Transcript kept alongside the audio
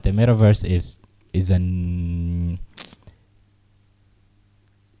The metaverse is an,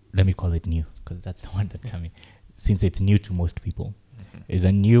 let me call it new, because that's the one that's coming, since it's new to most people. Is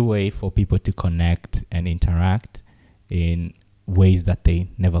a new way for people to connect and interact in ways that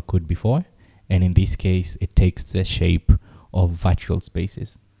they never could before. And in this case, it takes the shape of virtual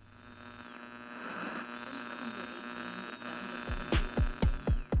spaces.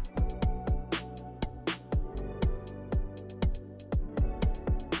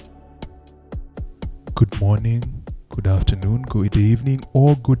 Good morning, good afternoon, good evening,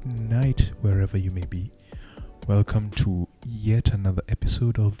 or good night, wherever you may be. Welcome to yet another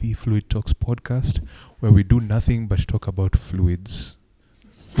episode of the FluidTalks podcast, where we do nothing but talk about fluids.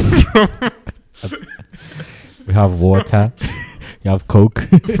 We have water, you have Coke.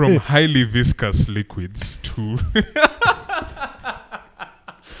 From highly viscous liquids to...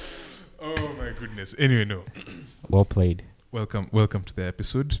 Oh my goodness. Anyway, no. Well played. Welcome to the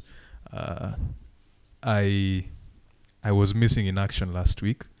episode. I was missing in action last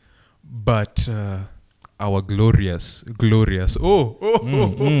week, but our glorious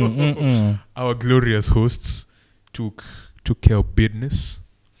our glorious hosts took care of business.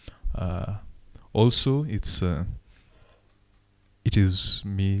 Also, it is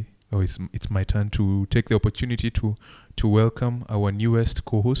me. It's my turn to take the opportunity to welcome our newest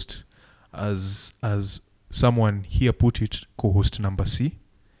co-host, as someone here put it, co-host number C.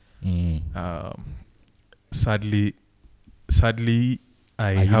 Sadly,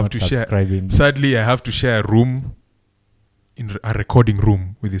 I have to share a room, in a recording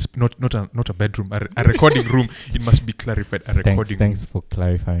room with this. Not a bedroom, a recording room. It must be clarified. A recording. Thanks for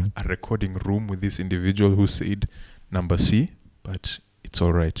clarifying. A recording room with this individual who said number C, but it's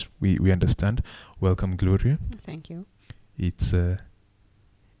all right. We understand. Welcome, Gloria. Thank you. It's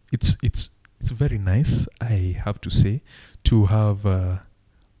very nice, I have to say, to have a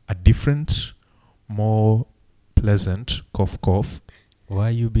different, more pleasant cough. Why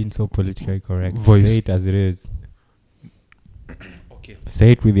are you being so politically correct? Voice. Say it as it is. Okay.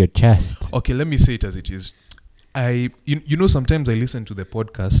 Say it with your chest. Okay, let me say it as it is. You know, sometimes I listen to the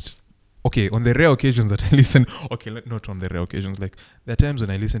podcast. Okay, on the rare occasions that I listen. Okay, not on the rare occasions. Like, there are times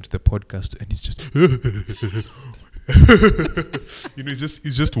when I listen to the podcast and it's just... you know,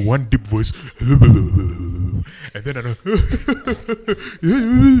 it's just one deep voice. And then I know...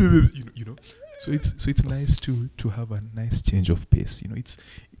 you know. So it's nice to have a nice change of pace. You know, it's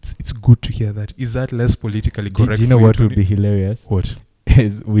good to hear that. Is that less politically correct? Do you know what would be hilarious? What?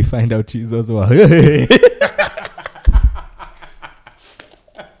 Is we find out she's also a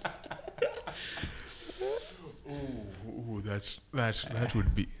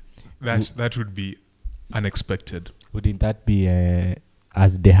that would be unexpected. Wouldn't that be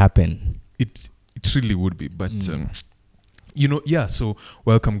as they happen? It really would be, but you know, yeah. So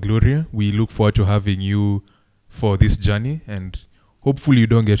welcome, Gloria. We look forward to having you for this journey, and hopefully you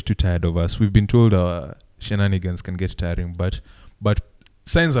don't get too tired of us. We've been told our shenanigans can get tiring, but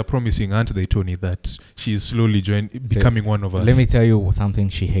signs are promising, aren't they, Tony, that she's slowly becoming one of us. Let me tell you something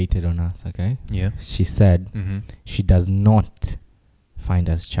she hated on us, okay? Yeah. She said she does not find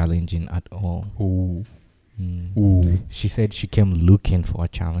us challenging at all. Ooh. Ooh. She said she came looking for a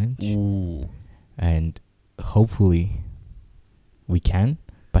challenge. Ooh. And hopefully we can,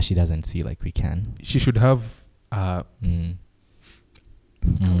 but she doesn't see like we can. She should have What?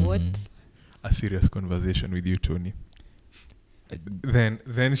 a serious conversation with you, Tony.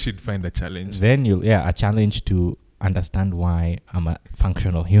 Then she'd find a challenge. Then a challenge to understand why I'm a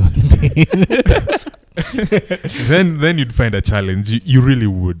functional human being. then you'd find a challenge. You really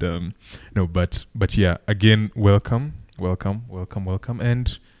would. No, but yeah. Again, welcome.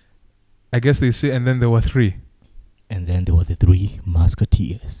 And I guess they say, and then there were three. And then there were the three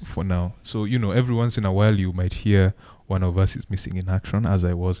musketeers. For now. So, you know, every once in a while you might hear one of us is missing in action, as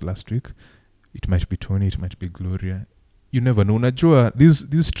I was last week. It might be Tony, it might be Gloria. You never know. Najua,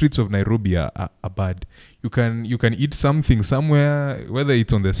 these streets of Nairobi are bad. You can eat something somewhere, whether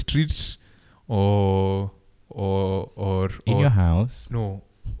it's on the street or in your house. No,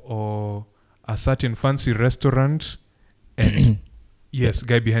 or a certain fancy restaurant, and yes,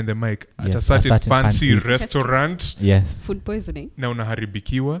 guy behind the mic, at a certain fancy restaurant. Yes. Food poisoning. Na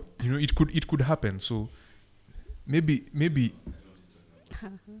unaharibikiwa. You know, it could happen. So maybe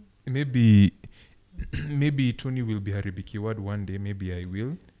Tony will be haribikiwad one day. Maybe I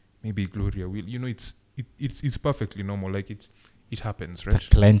will. Maybe Gloria will. You know, it's perfectly normal. Like it happens, right? It's a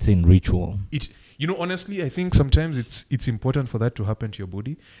cleansing ritual. Honestly, I think sometimes it's important for that to happen to your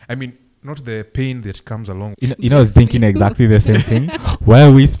body. I mean, not the pain that comes along. You know, I was thinking exactly the same thing. Why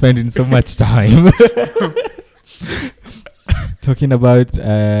are we spending so much time? Talking about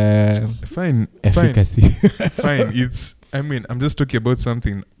Fine. efficacy. Fine. I'm just talking about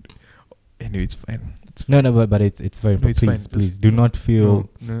something. Anyway, it's fine. But it's very No, it's please, fine. please Just do not feel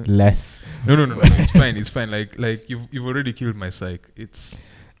No. less. No. It's fine. It's fine. Like you've already killed my psych. It's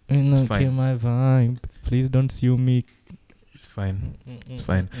Kill fine. my vibe. Please don't sue me. It's fine. It's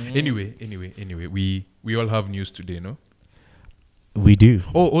fine. Anyway, we all have news today, no? We do.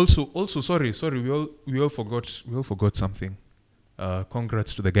 Oh, also, sorry. We all forgot something.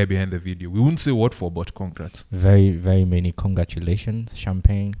 Congrats to the guy behind the video. We wouldn't say what for, but congrats. Very, very many congratulations.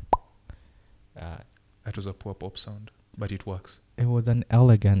 Champagne. That was a poor pop sound, but it works. It was an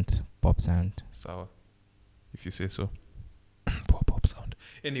elegant pop sound. Sour, if you say so. Poor pop sound.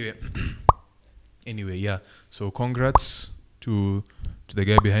 Anyway, yeah. So congrats to the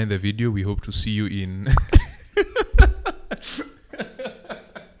guy behind the video. We hope to see you in.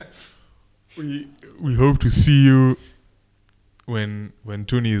 we hope to see you when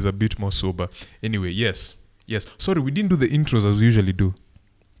Tony is a bit more sober. Anyway, yes. Sorry, we didn't do the intros as we usually do.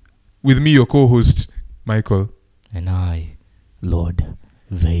 With me, your co-host Michael, and I, Lord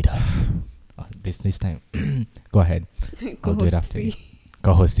Vader. This time, go ahead. I'll do it after you.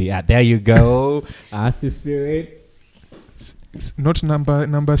 Co-host C. There you go. Ask the spirit. It's not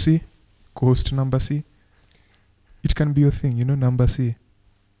number C. Co-host number C. It can be your thing, number C.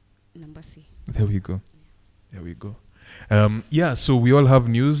 Number C. There we go. Yeah, so we all have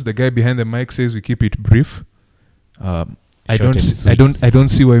news. The guy behind the mic says we keep it brief. I don't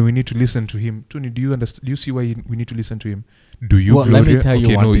see why we need to listen to him. Tony, do you understand? Do you see why we need to listen to him? Do you? Well, let me tell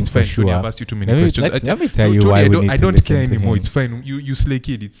you one thing for sure. Tony, I've asked you too many questions. Let me tell you Tony, why we need to listen to him. I don't care anymore. It's fine. You slay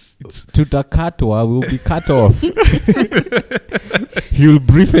kid. It's to the Katoa will be cut off. He'll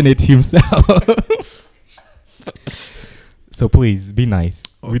briefing it himself. So please be nice.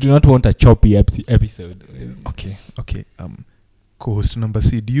 Okay. We do not want a choppy episode. Okay. Co-host number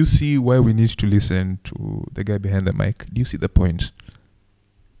C, do you see why we need to listen to the guy behind the mic? Do you see the point?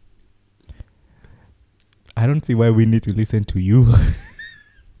 I don't see why we need to listen to you.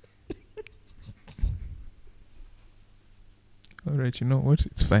 All right, you know what?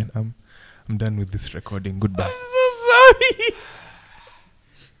 It's fine. I'm done with this recording. Goodbye. I'm so sorry.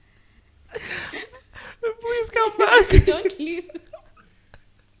 Please come back. Don't leave.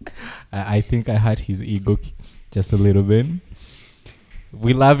 I think I hurt his ego just a little bit.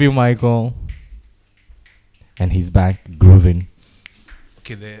 We love you, Michael. And he's back grooving.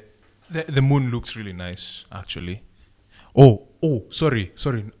 Okay, the moon looks really nice, actually. Oh, sorry.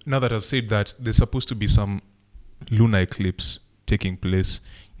 Now that I've said that, there's supposed to be some lunar eclipse taking place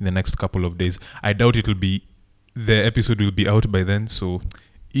in the next couple of days. I doubt the episode will be out by then. So,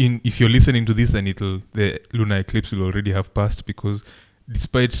 if you're listening to this, then the lunar eclipse will already have passed, because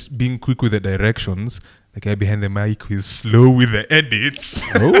despite being quick with the directions, the guy behind the mic is slow with the edits.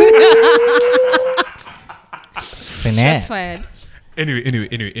 Shots fired.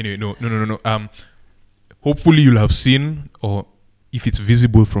 Anyway, no. Hopefully you'll have seen, or if it's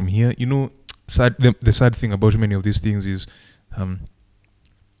visible from here, the sad thing about many of these things is,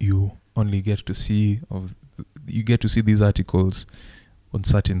 you only get to see these articles on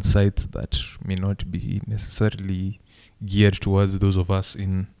certain sites that may not be necessarily geared towards those of us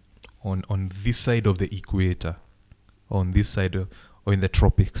on this side of the equator, on this side or in the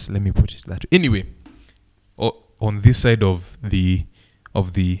tropics. Let me put it that way. Anyway, on this side of the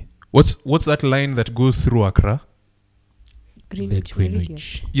what's that line that goes through Accra?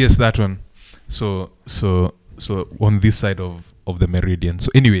 Greenwich. Yes, that one. So on this side of the meridian. So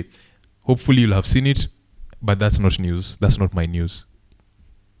anyway, hopefully you'll have seen it, but that's not news. That's not my news.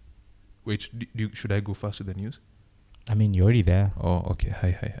 Wait, should I go first with the news? I mean, you're already there. Oh, okay.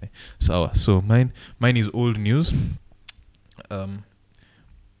 Hi. So mine is old news.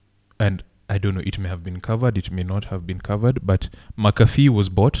 And I don't know, it may have been covered, it may not have been covered, but McAfee was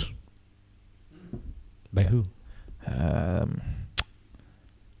bought. By who?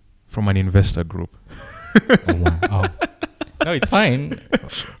 From an investor group. Oh, wow. No, it's fine.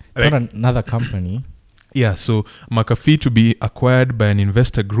 It's not another company. Yeah, so McAfee to be acquired by an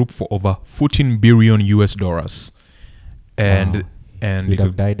investor group for over $14 billion. And he'd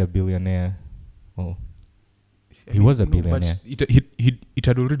have died a billionaire. Oh, he was a billionaire. But it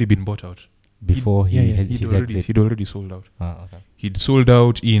had already been bought out before his exit. He'd already sold out. Okay. He'd sold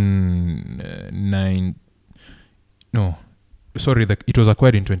out in it was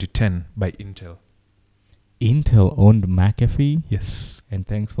acquired in 2010 by Intel. Intel owned McAfee? Yes. And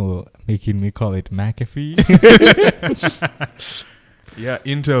thanks for making me call it McAfee. Yeah,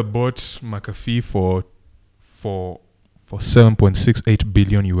 Intel bought McAfee for $7.68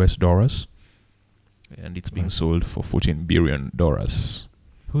 billion. and it's being Right. sold for $14 billion.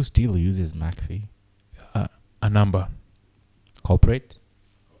 Who still uses McAfee? A number. Corporate?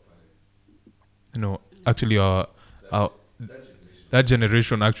 No, actually, that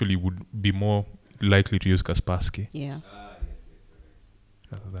generation actually would be more likely to use Kaspersky Yeah.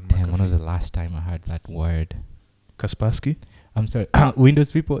 rather than Damn, when was McAfee. the last time I heard that word? Kaspersky? I'm sorry.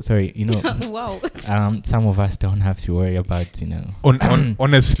 Windows people, sorry, Wow. some of us don't have to worry about,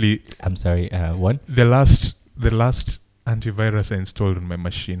 Honestly, I'm sorry, what? the last antivirus I installed on my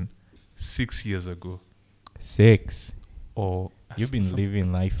machine 6 years ago. 6. Or You've been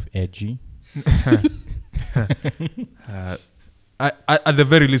living life edgy. I at the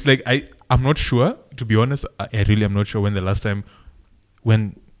very least, like I'm not sure, to be honest. I really am not sure when the last time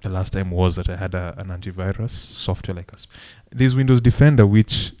was that I had an antivirus software like us. There's Windows Defender,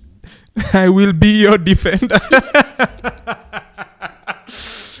 which I will be your defender.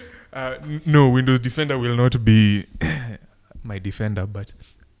 No, Windows Defender will not be my defender, but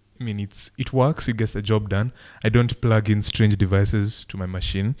I mean, it works. It gets the job done. I don't plug in strange devices to my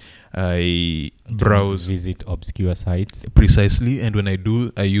machine. I browse Visit obscure sites. precisely, and when I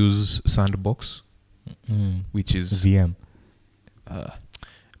do, I use Sandbox, which is VM.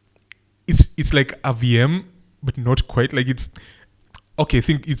 It's like a VM, but not quite. Like it's okay.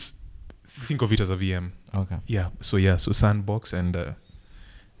 Think of it as a VM. Okay. Yeah. So Sandbox and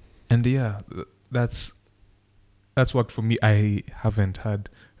yeah, that's worked for me. I haven't had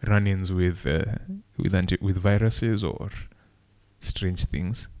run-ins with viruses or strange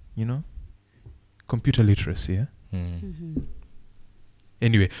things. Computer literacy. Yeah. Mm-hmm.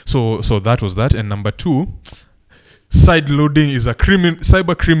 Anyway, so that was that. And number 2, side loading is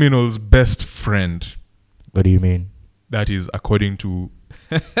cyber criminal's best friend. What do you mean? That is according to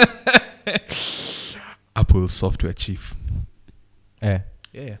Apple's software chief. Yeah.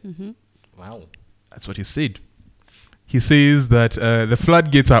 Mm-hmm. Wow. That's what he said. He says that the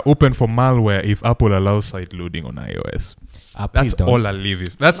floodgates are open for malware if Apple allows side loading on iOS. That's all I'll leave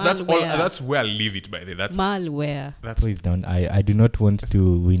it. That's where I'll leave it. By the way, that's malware. Please don't. I do not want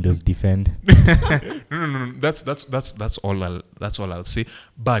to Windows defend. No. That's all I'll say.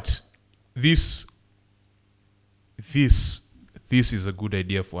 But this is a good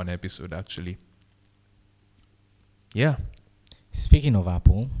idea for an episode, actually. Yeah. Speaking of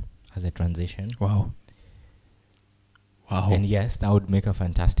Apple, as a transition. Wow. And yes, that would make a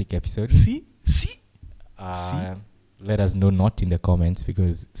fantastic episode. See? Let us know not in the comments,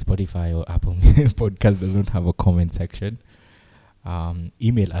 because Spotify or Apple Podcast doesn't have a comment section.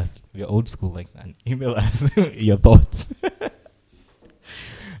 Email us. We're old school like that. Email us your thoughts.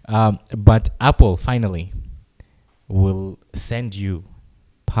 But Apple finally will send you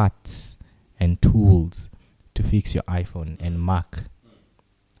parts and tools to fix your iPhone and Mac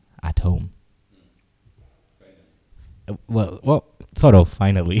at home. Well, sort of,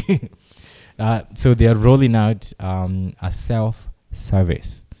 finally. So they are rolling out a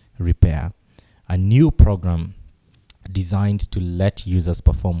self-service repair, a new program designed to let users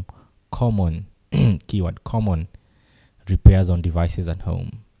perform common repairs on devices at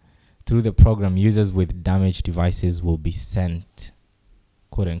home. Through the program, users with damaged devices will be sent,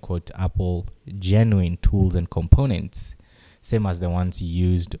 quote-unquote, Apple genuine tools and components, same as the ones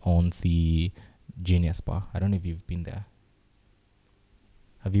used on the Genius Bar. I don't know if you've been there.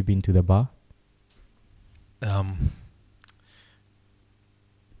 Have you been to the bar?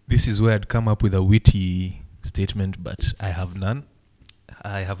 This is where I'd come up with a witty statement, but I have none.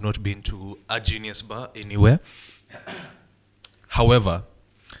 I have not been to a Genius Bar anywhere. However,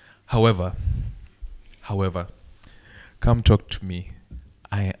 come talk to me.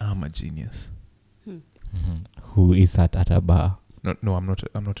 I am a genius. Who is that at a bar? No, I'm not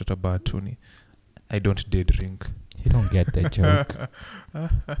at a bar, Tony. I don't day drink. You don't get the joke.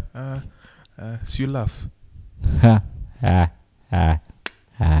 So you laugh.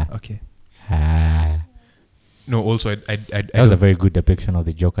 Okay. No, also I That was a very good depiction of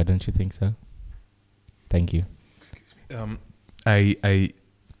the Joker, don't you think so? Thank you. I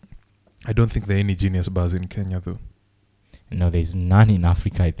don't think there are any genius bars in Kenya though. No, there's none in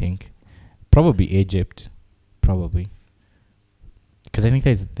Africa, I think. Probably Egypt. Probably. Because I think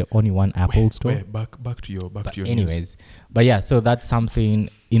there's the only one Apple store. Back to your anyways, news. But yeah, so that's something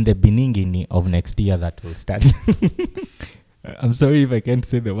in the beginning of next year that will start. I'm sorry if I can't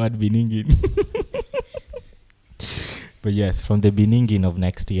say the word beginning. But yes, from the beginning of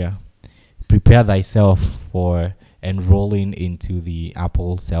next year, prepare thyself for enrolling into the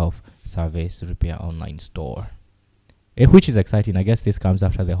Apple self-service repair online store. Which is exciting. I guess this comes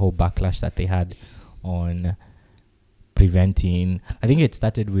after the whole backlash that they had on preventing. I think it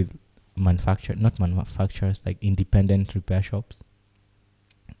started with not manufacturers, like independent repair shops.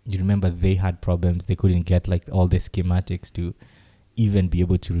 You remember they had problems. They couldn't get like all the schematics to even be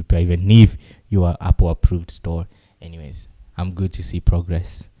able to repair, even if you are Apple approved store. Anyways, I'm good to see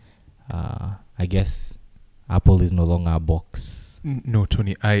progress. I guess Apple is no longer a box. No,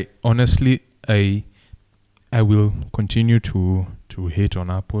 Tony. I honestly, I will continue to hate on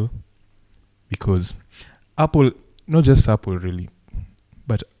Apple, because Apple, not just Apple really,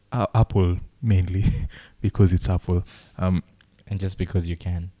 but Apple mainly, because it's Apple. And just because you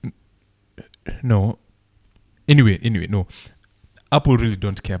can. No. Anyway, no. Apple really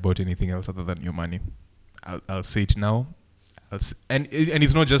don't care about anything else other than your money. I'll say it now. And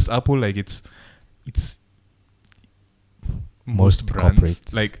it's not just Apple. Like it's most brands.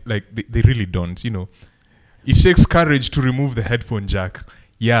 Corporates. Like they really don't. You know, it takes courage to remove the headphone jack.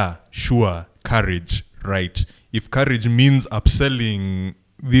 Yeah, sure, courage, right? If courage means upselling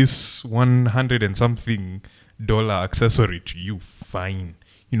this $100 and something accessory to you, fine.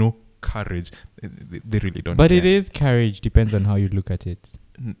 You know, courage. They really don't. But care. it is courage. Depends on how you look at it.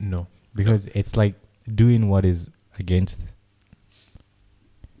 No, Because it's like doing what is against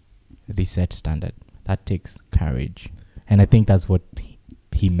the set standard. That takes courage. And I think that's what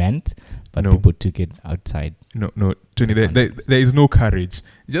he meant, but No. people took it outside. No, Tony. The There is no courage.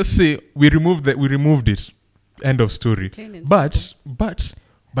 Just say we removed it. End of story. Plain and But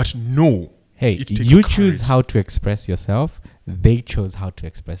no. Hey, It takes you choose courage. how to express yourself. They chose how to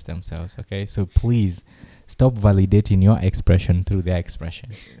express themselves. Okay, so please stop validating your expression through their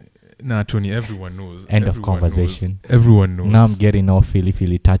expression. Nah, Tony. Everyone knows. End of Everyone conversation. knows. Everyone knows. Now I'm getting all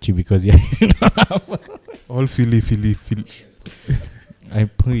feely touchy because you're all Philly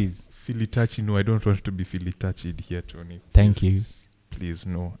please. touchy. No, I don't want to be Philly touchy here, Tony. Thank you. Please,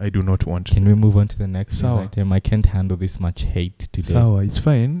 no. I do not want. Can we move on to the next Sawa. item? I can't handle this much hate today. Sawa, it's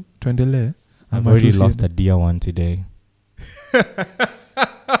fine. Tuendelee. I've already lost a dear one today.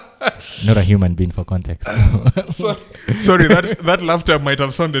 Not a human being, for context. Sorry, that laughter might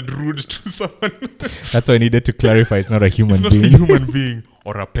have sounded rude to someone. That's why I needed to clarify. It's not a human It's not being. a human being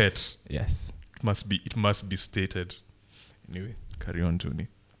or a pet. Yes. It must be stated. Anyway, carry on, Tony.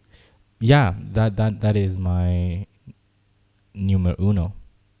 Yeah, that is my numero uno.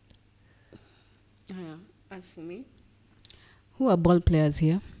 As for me, who are ball players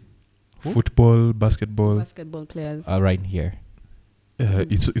here? Who? Football, basketball. Basketball players. Right here.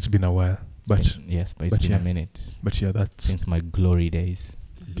 It's been a while, but It's been yeah. a minute yeah, that's since my glory days.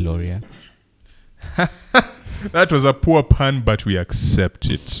 Gloria. that was a poor pun, but we accept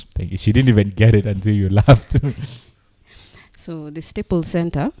it. Thank you. She didn't even get it until you laughed. So the Staples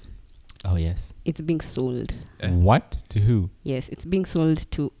Center, Oh yes. it's being sold. What? To who? Yes, it's being sold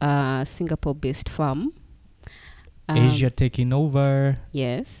to a Singapore-based firm. Asia taking over.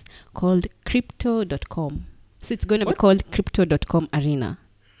 Yes, called Crypto.com. So it's going to be What? called Crypto.com Arena.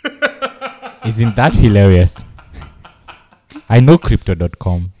 Isn't that hilarious? I know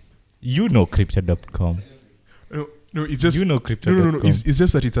crypto.com. You know crypto.com. No, it's just You know crypto.com. no. It's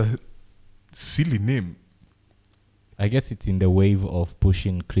just that it's a silly name. I guess it's in the wave of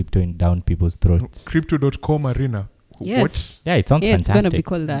pushing crypto down people's throats. Crypto.com Arena. Yes. What? Yeah, it sounds Yeah, it's going to be fantastic.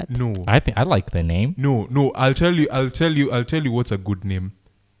 called that. No. I think I like the name. No. I'll tell you what's a good name.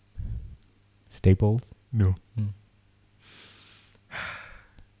 Staples. No.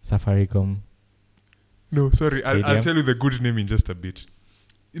 Safaricom. No, sorry. I'll Stadium. tell you the good name in just a bit.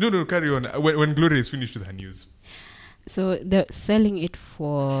 No, carry on. When Gloria is finished with her news. So they're selling it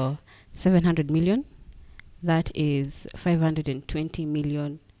for 700 million. That is 520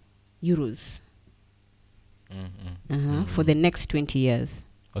 million euros for the next 20 years.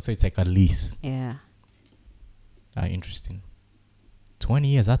 Also, it's like a lease. Yeah. Interesting. 20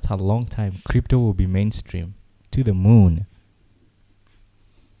 years, that's a long time. Crypto will be mainstream. To the moon.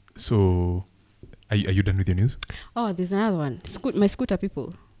 So, are you done with your news? Oh, there's another one. My scooter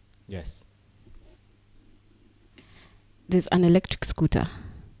people. Yes. There's an electric scooter.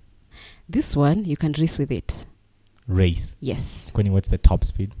 This one, you can race with it. Race. Yes. Kwani, what's the top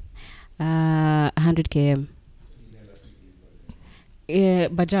speed? 100 km.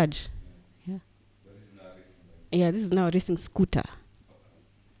 Bajaj. Yeah. Yeah, this is now a racing scooter.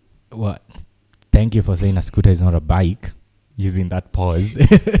 What? Thank you for saying a scooter is not a bike. Using that pause.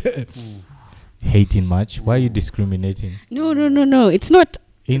 Hating much. Why are you discriminating? No. It's not.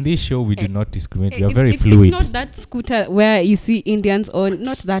 In this show, we do not discriminate. We are It's- very it's fluid. not that scooter where you see Indians on.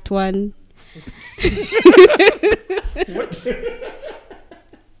 Not that one.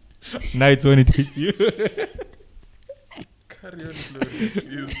 Now it's when it hits you. Carry on,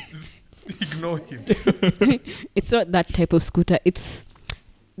 Gloria, please. Ignore him. It's not that type of scooter. It's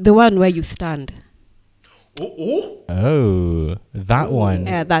The one where you stand. Oh, that one.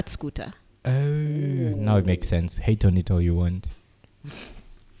 Yeah, that scooter. Oh, now it makes sense. Hate on it all you want.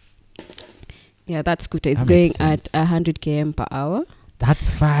 Yeah, that scooter. It's That going makes sense. at 100 km per hour. That's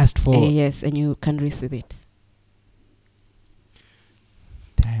fast for. Yes, and you can race with it.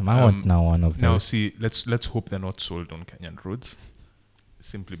 Damn, I want now one of those. Now, see, let's hope they're not sold on Kenyan roads,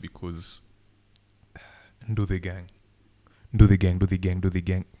 simply because do the gang.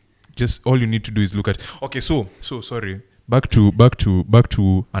 Just all you need to do is look at. Okay, so sorry. Back to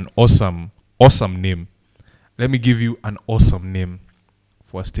an awesome name. Let me give you an awesome name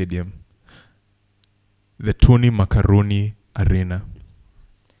for a stadium. The Tony Macaroni Arena.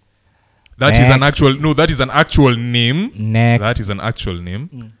 That is an actual name. Next. That is an actual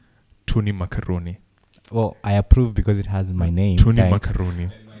name. Tony Macaroni. Well, I approve because it has my name. Tony Thanks. Macaroni.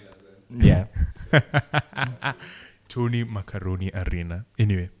 Yeah. Tony Macaroni Arena.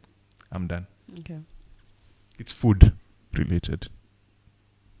 Anyway, I'm done. Okay. It's food related.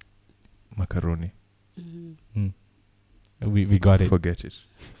 Macaroni. We got it. Forget it.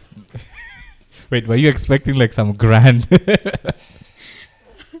 Wait, were you expecting like some grand?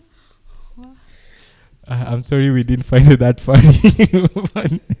 I'm sorry we didn't find it that funny.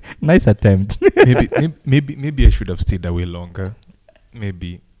 But nice attempt. maybe I should have stayed away longer.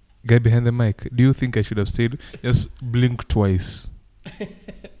 Maybe. Guy behind the mic, do you think I should have stayed? Just blink twice.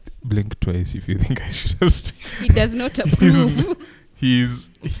 Blink twice if you think I should have stayed. He does not approve. He's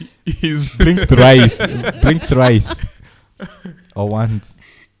Blink thrice. Blink thrice. Or once.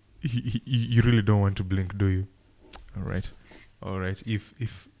 You really don't want to blink, do you? All right.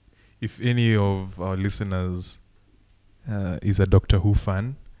 If any of our listeners is a Doctor Who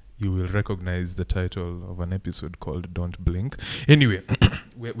fan, you will recognize the title of an episode called Don't Blink. Anyway,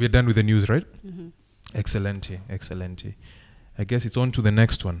 we're done with the news, right? Excellente. I guess it's on to the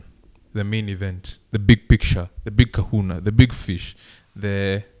next one. The main event, the big picture, the big kahuna, the big fish,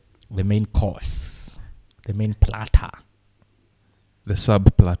 the main course, the main platter, the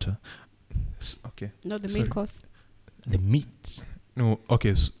sub platter. Okay. Not the main course. The meat. No.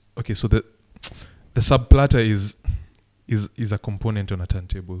 Okay. So the sub platter is a component on a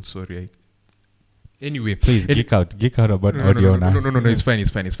turntable. Sorry. Anyway, please geek out about audio now. No. It's fine.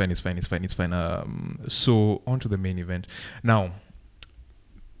 So on to the main event. Now,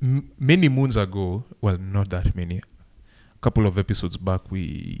 many moons ago, well, not that many, a couple of episodes back,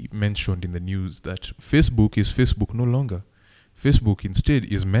 we mentioned in the news that Facebook is Facebook no longer. Facebook instead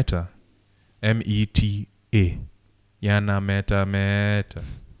is Meta, Meta. Yana Meta.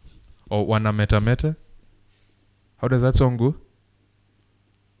 Or Wana Meta. How does that song go?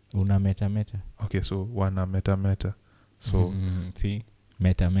 Una Meta. Okay, so Wana Meta. So see,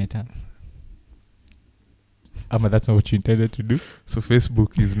 Meta. That's not what you intended to do. So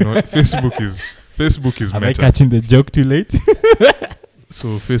Facebook is not. Facebook is Meta. Am I catching the joke too late?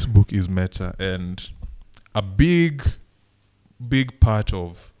 So Facebook is Meta, and a big part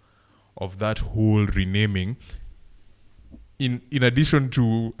of that whole renaming, in addition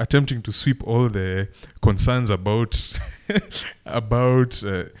to attempting to sweep all the concerns about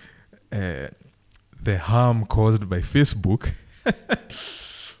the harm caused by Facebook.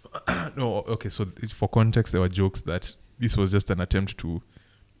 No, okay. So for context, there were jokes that this was just an attempt to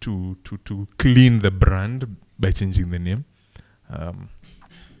clean the brand by changing the name.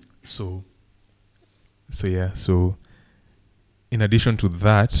 So in addition to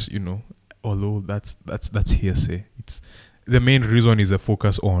that, although that's hearsay, it's the main reason is a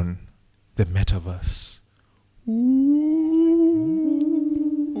focus on the metaverse.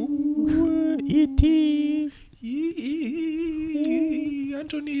 E.T.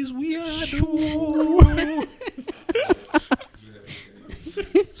 Anthony is weird.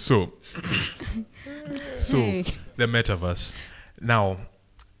 So the metaverse. Now,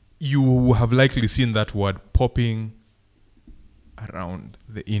 you have likely seen that word popping around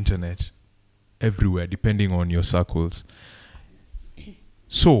the internet everywhere, depending on your circles.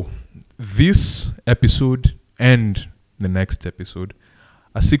 So, this episode and the next episode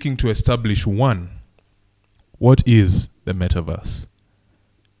are seeking to establish 1, what is the metaverse?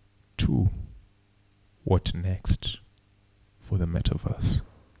 2, what next for the metaverse?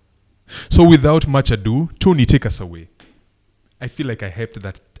 So without much ado, Tony, take us away. I feel like I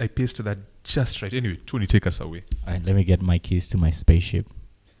paced that just right. Anyway, Tony, take us away. All right, let me get my keys to my spaceship.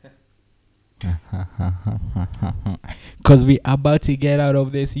 Because we about to get out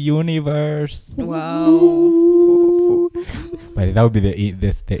of this universe. Wow. But that would be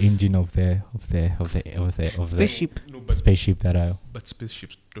the engine of the Spaceship. No, but spaceship that I. but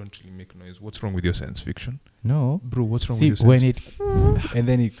spaceships don't really make noise. What's wrong with your science fiction, No. bro? What's wrong See with your science? when it and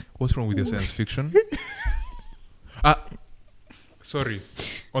then it. What's wrong with your science fiction? Sorry.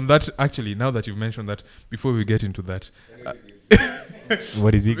 On that, actually, now that you've mentioned that, before we get into that,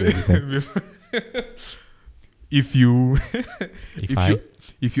 What is he going to say? if you If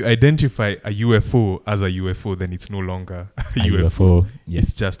if you identify a UFO as a UFO, then it's no longer a a UFO. UFO, It's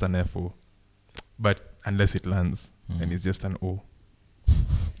yes. just an FO. But unless it lands, then it's just an O.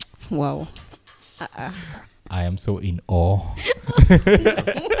 Wow. I am so in awe.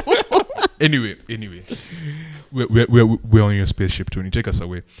 Anyway, we're on your spaceship, Tony. Take us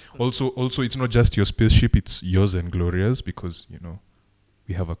away. Also, it's not just your spaceship; it's yours and Gloria's, because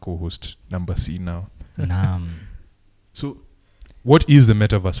we have a co-host, number C now. Nam. So, what is the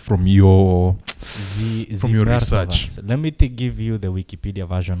metaverse from your From your research? Let me give you the Wikipedia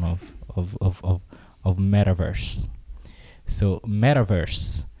version of Metaverse. So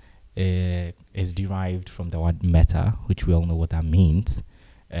Metaverse is derived from the word meta, which we all know what that means,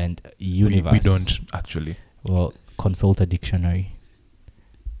 and universe. We don't actually. Well, consult a dictionary.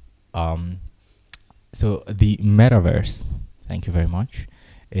 So the Metaverse, thank you very much,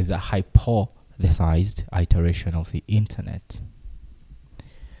 is a hypothesized iteration of the internet,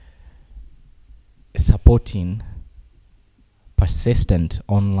 supporting persistent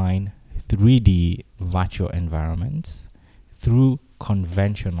online 3D virtual environments through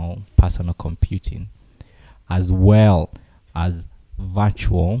conventional personal computing, as well as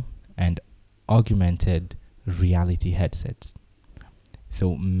virtual and augmented reality headsets.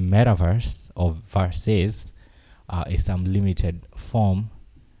 So Metaverse or verses is some limited form,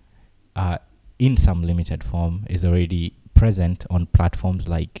 in some limited form, is already present on platforms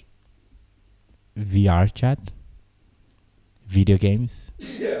like VR chat, video games,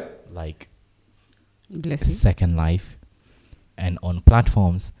 like Bless you. Second Life, and on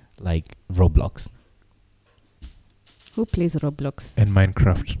platforms like Roblox Who plays Roblox? And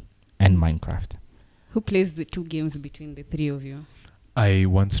Minecraft. and Minecraft. Who plays the two games between the three of you? I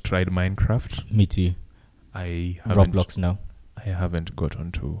once tried Minecraft. Me too. I haven't, Roblox, no. I haven't got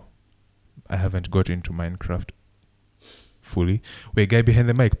into Minecraft fully. Wait, guy behind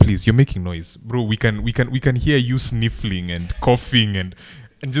the mic, please. You're making noise, bro. We can hear you sniffling and coughing and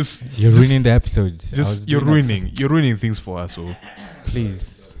just You're ruining the episodes. you're ruining things for us. So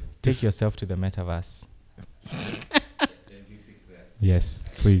Please take This- yourself to the metaverse. Yes,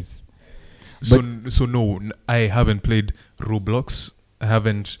 please. so no, I haven't played Roblox. I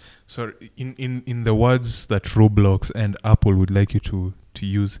haven't. Sorry, in the words that Roblox and Apple would like you to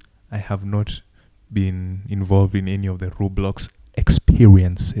use, I have not been involved in any of the Roblox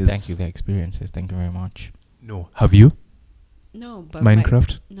experiences. Thank you, the experiences. Thank you very much. No, have you? No, but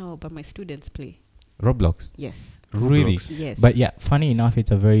Minecraft? but my students play. Roblox. Yes. Really? Roblox. Yes. But yeah, funny enough,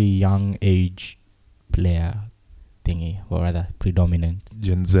 it's a very young age player thingy, or rather predominant.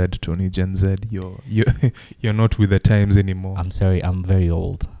 Gen Z, Tony, Gen Z, you're not with the times anymore. I'm sorry, I'm very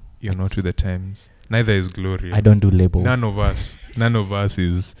old. You're not with the times. Neither is Gloria. I don't do labels. None of us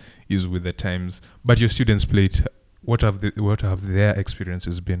is with the times. But your students play it. What have their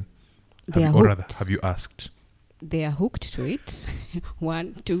experiences been? They are Or rather, hooked. have you asked? They are hooked to it.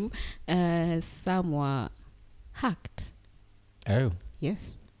 1, 2. Some were hacked. Oh,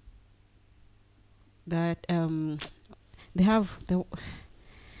 Yes. That they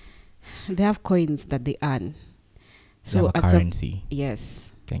have coins that they earn. so at some- currency. yes,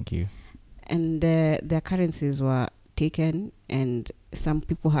 Thank you. and their currencies were taken, and some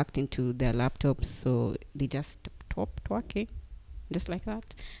people hacked into their laptops, so they just stopped working, just like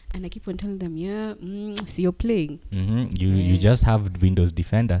that. And I keep on telling them, see, you're playing. Mm-hmm. You Yeah. just have Windows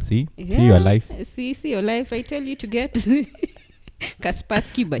Defender. See your life. See your life. I tell you to get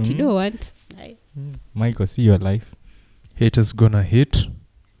Kaspersky, but you Mhm. don't want. Michael, see your life. Haters gonna hate.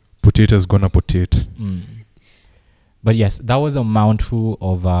 Potatoes gonna potate. But yes, that was a mouthful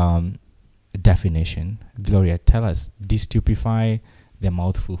of definition. Gloria, tell us, destupefy the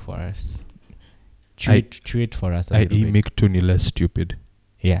mouthful for us. Chew it for us a little I.e. bit. make Tony less stupid.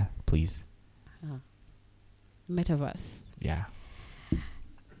 Yeah, please. Metaverse. Yeah.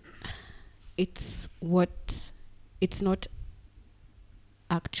 It's not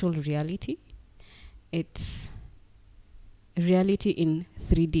actual reality. It's reality in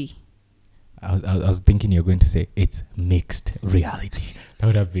 3D. I was thinking you're going to say it's mixed reality. That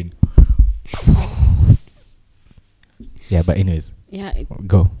would have been. Yeah, but anyways, Yeah,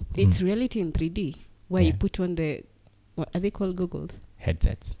 go. it's reality in 3D, where you Yeah. put on the, what are they called, goggles?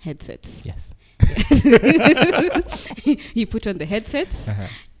 Headsets. Headsets. Yes. You put on the headsets Uh-huh.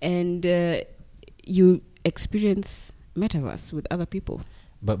 and you experience metaverse with other people.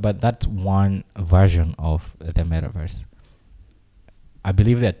 But that's one version of the metaverse. I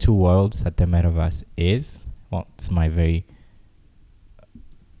believe there are two worlds that the metaverse is. Well, it's my very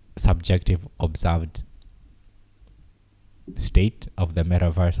subjective, observed state of the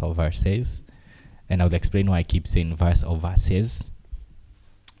metaverse or verses. And I'll explain why I keep saying verse or verses.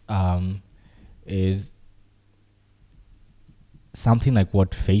 Is something like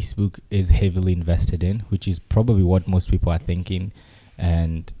what Facebook is heavily invested in, which is probably what most people are thinking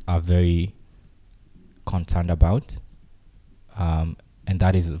and are very concerned about. And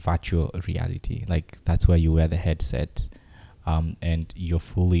that is virtual reality. Like, that's where you wear the headset and you're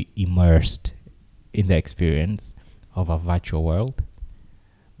fully immersed in the experience of a virtual world.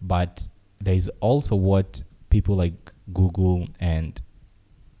 But there's also what people like Google and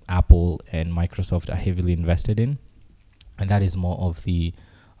Apple and Microsoft are heavily invested in, and that is more of the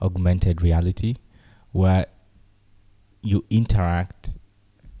augmented reality, where you interact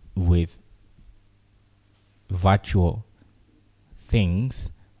with virtual things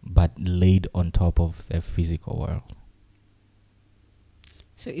but laid on top of the physical world.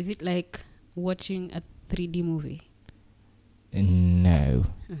 So is it like watching a 3D movie? No.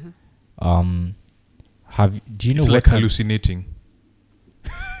 Uh-huh. Do you know It's what like hallucinating.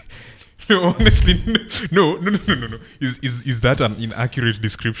 No, honestly, no. Is that an inaccurate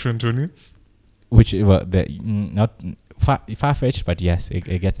description, Tony? which not far-fetched, but yes, it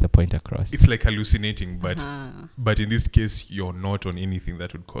gets the point across. It's like hallucinating, but Uh-huh. but in this case, you're not on anything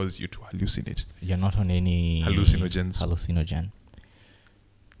that would cause you to hallucinate. You're not on any Hallucinogen.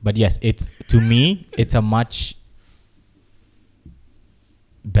 But yes, to me, it's a much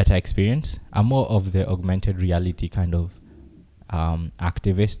better experience. I'm more of the augmented reality kind of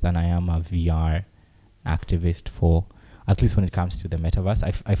activist than I am a VR activist for, at least when it comes to the metaverse.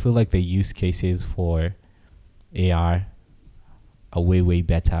 I feel like the use cases for AR are way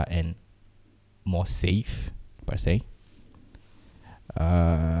better and more safe, per se.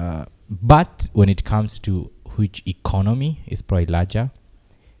 But when it comes to which economy is probably larger,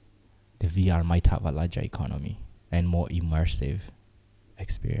 the VR might have a larger economy and more immersive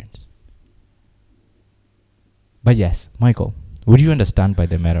experience. But yes, Michael, would you understand by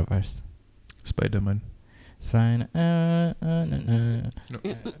the metaverse? Spider-Man. It's fine.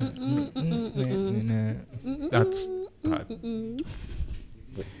 That's bad.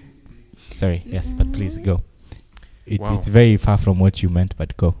 Sorry, yes, but please go. Wow. It's very far from what you meant,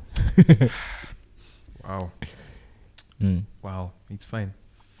 but go. Wow. Mm. Wow. It's fine.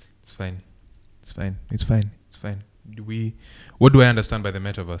 What do I understand by the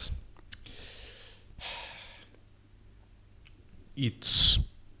metaverse? It's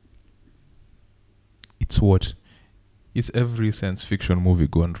what? It's every science fiction movie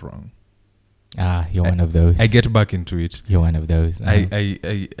gone wrong. You're one of those. I get back into it. You're one of those. I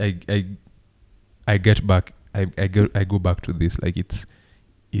get back. I go back to this. Like it's.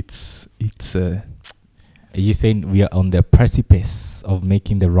 Are you saying we are on the precipice of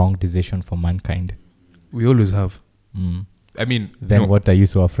making the wrong decision for mankind? We always have. Mm. I mean, Then no, what are you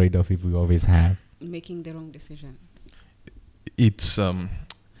so afraid of if we always have? Making the wrong decision. it's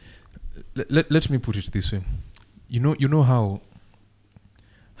let me put it this way. You know how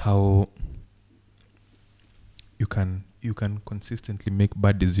you can consistently make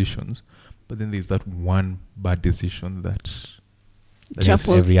bad decisions, but then there's that one bad decision that Makes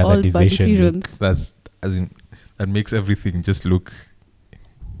Triples every other all bad decision decisions. that makes everything just look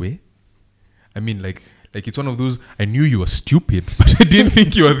way. I mean, like it's one of those, I knew you were stupid, but I didn't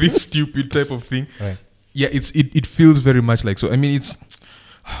think you were this stupid type of thing. Right. Yeah, it feels very much like so. I mean,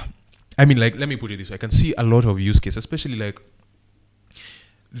 like, let me put it this way. I can see a lot of use cases, especially like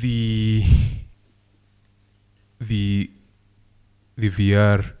the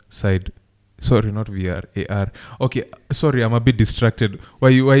VR side. Sorry, not VR, AR. Okay, sorry, I'm a bit distracted. Why?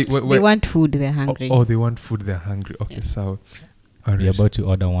 They want food, they're hungry. Oh, they want food, they're hungry. Okay, Yeah. so all We're right. about to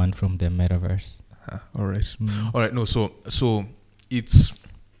order one from the metaverse. All right. Mm. All right. No, so it's,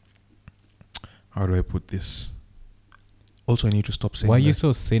 how do I put this? Also, I need to stop saying. Why are you that.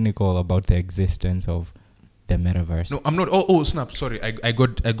 so cynical about the existence of the metaverse? No, I'm not. Oh, snap! Sorry, I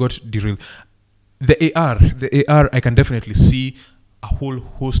got derailed. The AR, I can definitely see a whole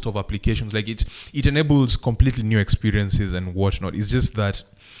host of applications. Like it enables completely new experiences and whatnot. It's just that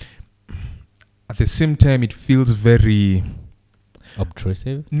at the same time, it feels very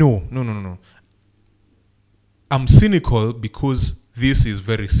Obtrusive? no. I'm cynical because this is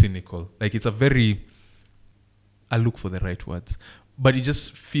very cynical. Like it's a very, I look for the right words, but it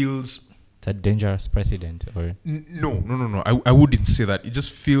just feels It's a dangerous precedent, or No. I wouldn't say that. It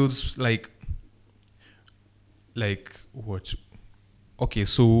just feels like what? Okay,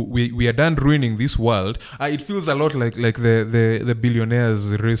 so we are done ruining this world. It feels a lot like the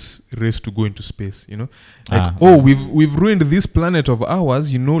billionaires race to go into space. You know, we've ruined this planet of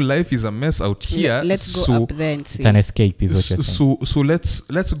ours. You know, life is a mess out here. Let's go up there and see. it's an escape, is what you're saying. So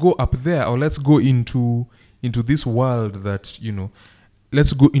let's go up there, or let's go into this world that, you know,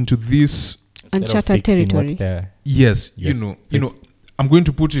 let's go into this Instead of uncharted fixing what's territory. there. Yes, Yes. you know, I'm going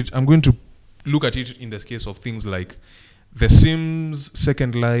to look at it in the case of things like The Sims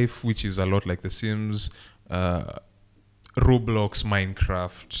Second Life, which is a lot like The Sims, Roblox,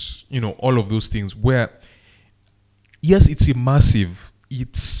 Minecraft, you know, all of those things where, yes, it's immersive.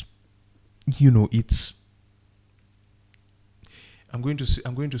 It's, you know, it's, I'm going to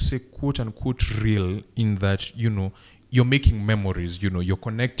say quote unquote real, in that, you know, you're making memories, you know, you're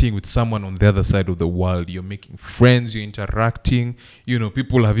connecting with someone on the other side of the world, you're making friends, you're interacting, you know,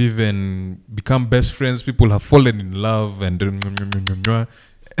 people have even become best friends, people have fallen in love, and that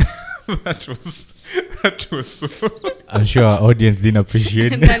was so I'm sure our audience didn't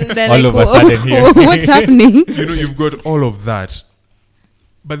appreciate And then they're all like, of a sudden here. What's happening? you know, you've got all of that,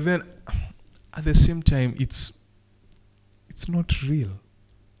 but then at the same time, it's not real,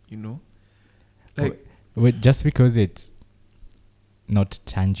 you know, like. But just because it's not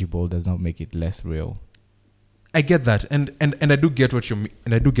tangible does not make it less real. I get that, and I do get what you mean.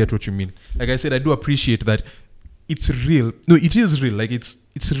 And I do get what you mean. Like I said, I do appreciate that it's real. No, it is real. Like it's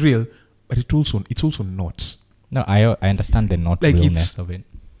real, but it's also not. No, I understand the not Like realness of it.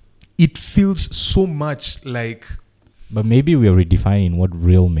 It feels so much like. But maybe we are redefining what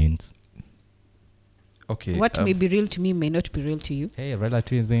real means. Okay. What may be real to me may not be real to you. Hey,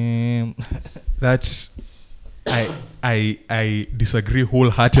 relativism. That I disagree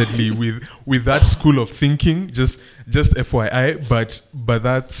wholeheartedly with that school of thinking. Just FYI, but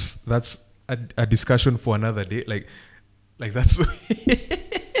that's a discussion for another day. Like that's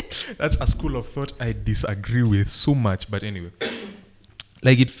that's a school of thought I disagree with so much. But anyway,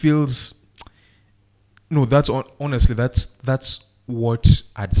 like it feels. No, that's honestly that's what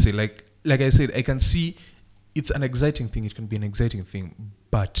I'd say. Like I said, I can see it's an exciting thing. It can be an exciting thing,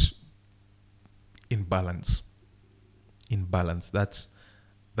 but in balance. That's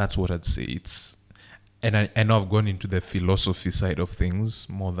what I'd say. It's, and I know I've gone into the philosophy side of things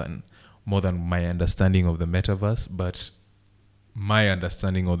more than my understanding of the metaverse, but my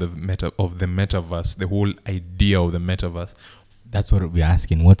understanding of the metaverse, the whole idea of the metaverse. That's what we're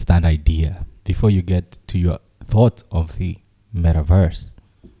asking. What's that idea? Before you get to your thoughts of the metaverse,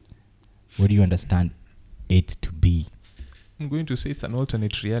 what do you understand it to be? I'm going to say it's an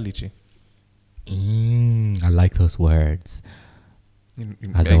alternate reality. I like those words.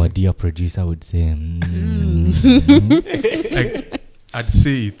 As our dear producer would say. I'd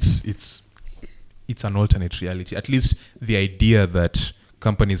say it's an alternate reality. At least the idea that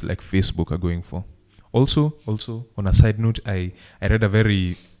companies like Facebook are going for. Also, on a side note, I read a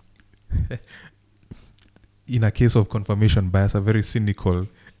very, in a case of confirmation bias, a very cynical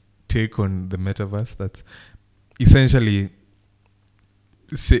take on the metaverse that's essentially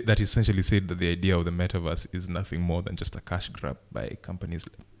said that the idea of the metaverse is nothing more than just a cash grab by companies,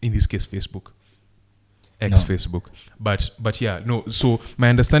 in this case Facebook, Facebook. But yeah, no. So my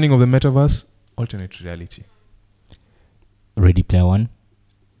understanding of the metaverse, alternate reality. Ready Player One?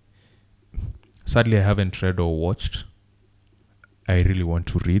 Sadly, I haven't read or watched. I really want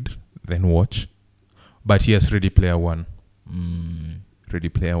to read, then watch. But yes, Ready Player One. Ready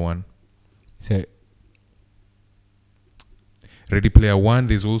Player One. So Ready Player One,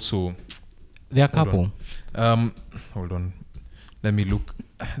 there's also... there are a couple. Hold on. Let me look.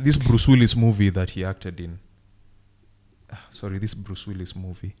 This Bruce Willis movie that he acted in. This Bruce Willis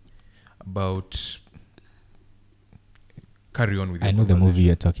movie about... Carry on with I know the movie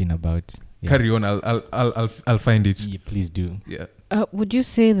you're talking about. Yes. Carry on. I'll find it. Yeah, please do. Yeah. Would you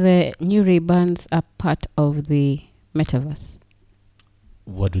say the new Ray-Bans are part of the metaverse?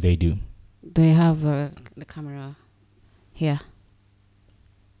 What do they do? They have the camera here.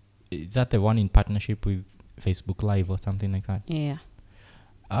 Is that the one in partnership with Facebook Live or something like that? Yeah.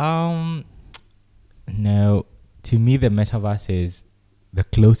 No. To me, the metaverse is the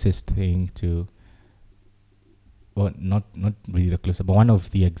closest thing to... Well, not really the closest, but one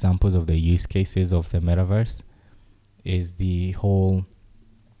of the examples of the use cases of the metaverse is the whole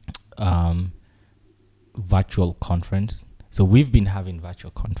virtual conference. So we've been having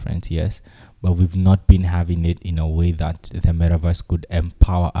virtual conference, yes, but we've not been having it in a way that the metaverse could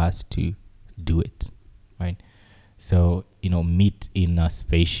empower us to do it, right? So, meet in a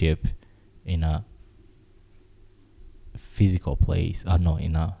spaceship in a physical place, or no,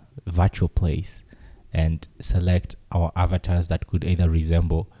 in a virtual place, and select our avatars that could either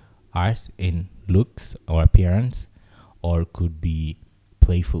resemble ours in looks or appearance, or could be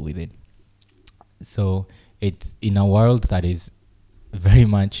playful with it. So it's in a world that is very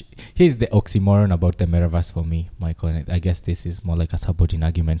much, here's the oxymoron about the metaverse for me, Michael, and I guess this is more like a supporting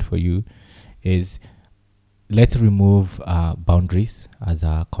argument for you, is let's remove boundaries as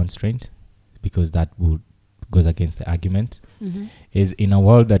a constraint, because that goes against the argument. Is in a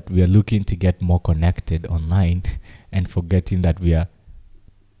world that we are looking to get more connected online and forgetting that we are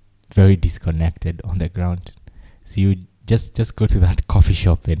very disconnected on the ground. So you just go to that coffee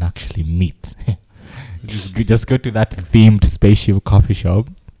shop and actually meet. just go to that themed spaceship coffee shop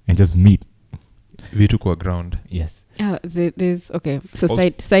and just meet. Vitu kwa ground. Yes. There's okay. So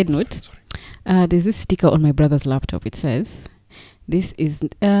side note. There's this sticker on my brother's laptop. It says, "This is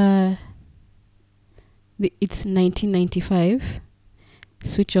it's 1995.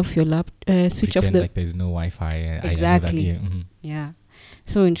 Switch off your switch off Pretend the like there's no Wi-Fi. Exactly. I know that, yeah. Yeah.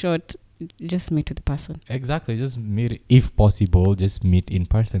 So in short, just meet with the person. Exactly. Just meet, if possible, just meet in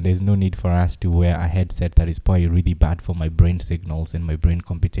person. There's no need for us to wear a headset that is probably really bad for my brain signals and my brain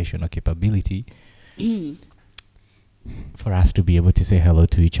computational capability. For us to be able to say hello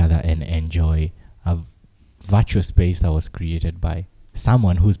to each other and enjoy a virtual space that was created by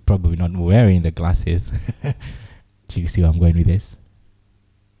someone who's probably not wearing the glasses. Do you see where I'm going with this?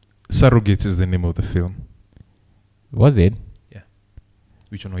 Surrogates is the name of the film. Was it?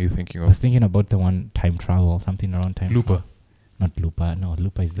 Which one were you thinking I was of? thinking about the one time travel, something around time. Looper. Not Looper. No,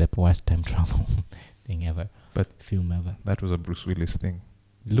 Looper is the worst time travel thing ever. But film ever. That was a Bruce Willis thing.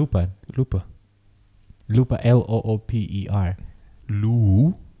 Looper. Looper. Looper.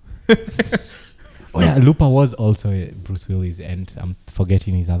 Lou. Oh yeah, Looper was also Bruce Willis, and I'm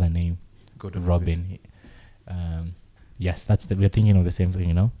forgetting his other name. Robin. Yes, we're thinking of the same thing,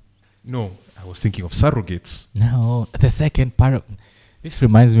 you know? No, I was thinking of Surrogates. No, the second part. This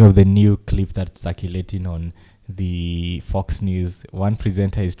reminds me of the new clip that's circulating on the Fox News. One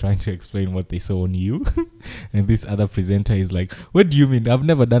presenter is trying to explain what they saw on You, and this other presenter is like, "What do you mean? I've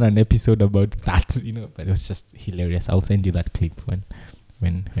never done an episode about that." You know, but it was just hilarious. I'll send you that clip when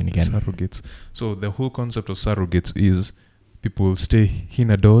you can. Surrogates. So the whole concept of surrogates is people stay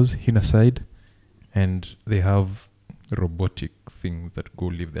indoors, inside, and they have robotic things that go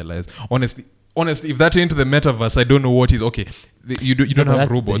live their lives. Honestly, if that ain't the metaverse, I don't know what is. Okay, you don't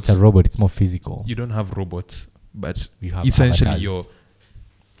have robots. It's a robot. It's more physical. You don't have robots, but You have essentially avatars.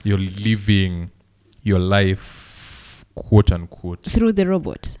 you're living your life, quote unquote. Through the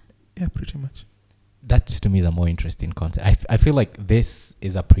robot. Yeah, pretty much. That to me is a more interesting concept. I feel like this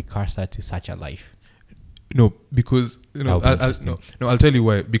is a precursor to such a life. No, because I'll tell you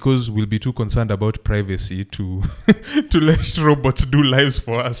why. Because we'll be too concerned about privacy to to let robots do lives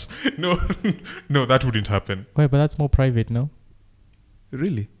for us. No, that wouldn't happen. Wait, but that's more private, no?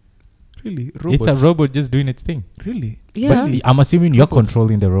 Really, robots. It's a robot just doing its thing. Really, Yeah. But I'm assuming you're Robots.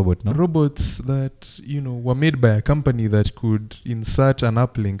 controlling the robot, no? robots that were made by a company that could insert an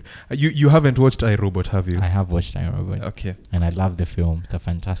uplink. You haven't watched iRobot, have you? I have watched iRobot, Okay. and I love the film. It's a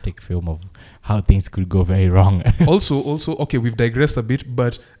fantastic film of how things could go very wrong. also, okay, we've digressed a bit,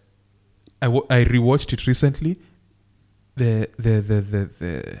 but I rewatched it recently.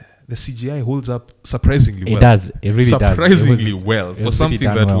 The CGI holds up surprisingly well. It does. It really does. Surprisingly well for was something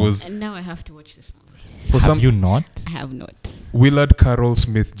really done that well. was And now I have to watch this movie. Have you not? I have not. Willard Carroll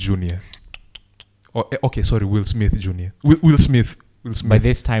Smith Jr. Will Smith Jr. Will Smith. By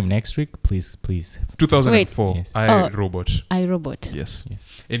this time next week, please. 2004. Yes. iRobot. iRobot. Yes.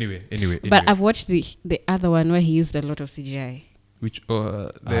 Yes. Anyway. But I've watched the other one where he used a lot of CGI. Which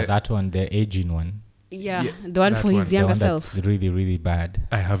That one, the aging one. Yeah, Yeah, the one that for one. his The younger one self. that's really, really bad.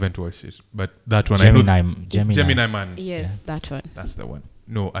 I haven't watched it, but that one I know. Gemini Man. Yes, Yeah. that one. That's the one.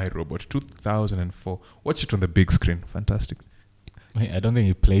 No, iRobot. 2004. Watch it on the big screen. Fantastic. Wait, I don't think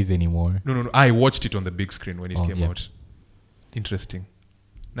it plays anymore. No. I watched it on the big screen when it came yeah. out. Interesting.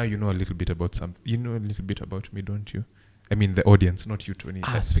 Now you know a little bit about something. You know a little bit about me, don't you? I mean, the audience, not you, Tony.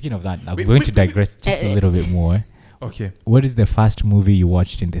 Speaking of that, I'm Wait, going wait, to digress just a little bit more. Okay. What is the first movie you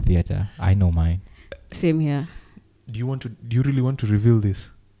watched in the theater? I know mine. Same here. Do you really want to reveal this?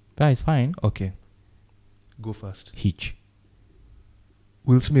 That is fine. Okay. Go first. Hitch.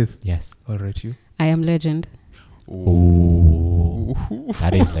 Will Smith. Yes. All right, you. I Am Legend. Oh,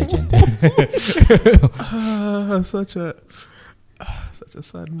 that is legend. Such a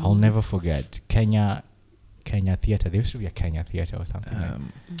sad movie. I'll never forget. Kenya Kenya Theatre. There used to be a Kenya Theatre or something. I don't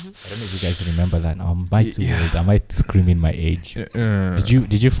know if you guys remember that. By too old. I might scream in my age.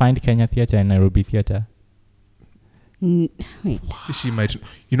 Did you find Kenya Theatre and Nairobi Theatre? Wait. She might.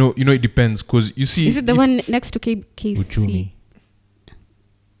 You know. It depends, because you see. Is it the one next to KC? Uchumi.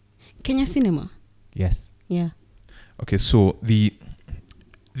 Kenya Cinema. Yes. Yeah. Okay, so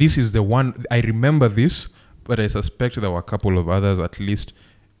this is the one I remember this, but I suspect there were a couple of others at least.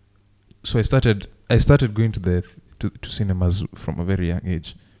 So I started going to cinemas from a very young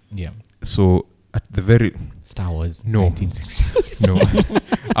age. Yeah. So at the very Star Wars. No. 1960. no,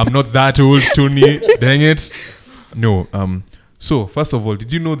 I'm not that old, Tony. Dang it. No. So first of all,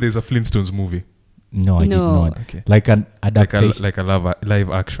 did you know there's a Flintstones movie? No, I did not. Okay. Like an adaptation. Like a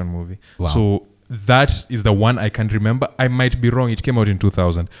live action movie. Wow. So that is the one I can remember. I might be wrong. It came out in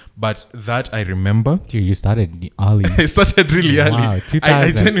 2000, but that I remember. Dude, you started early. I started really Wow, early. 2000.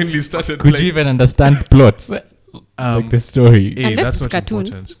 I genuinely started. Could you even understand plots? Like the story. Hey, Unless that's it's not cartoons.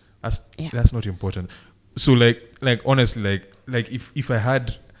 important. Yeah. That's not important. So like honestly, like if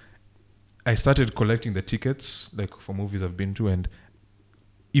I started collecting the tickets like for movies I've been to, and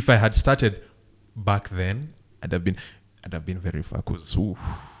if I had started back then, I'd have been very far. Cause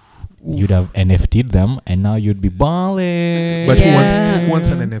You'd have NFT'd them, and now you'd be balling. but Yeah. who wants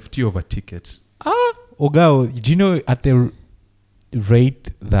an NFT of a ticket? Ogao, do you know at the rate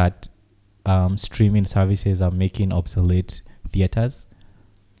that streaming services are making obsolete theaters?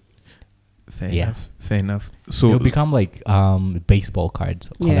 Fair Yeah. enough. So They'll become like baseball cards,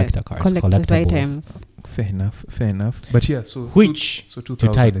 collector cards, collector's collectibles. items. fair enough. But yeah, so Which, so to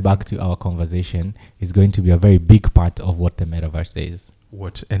 2000, tie I it back think. to our conversation, is going to be a very big part of what the metaverse is.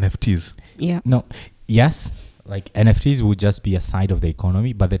 What NFTs? Yeah. No, yes, like NFTs would just be a side of the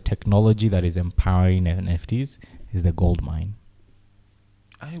economy, but the technology that is empowering NFTs is the gold mine.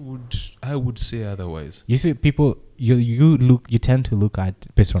 I would say otherwise. You see, people, you tend to look at,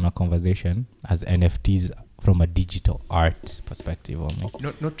 based on our conversation, as NFTs from a digital art perspective only.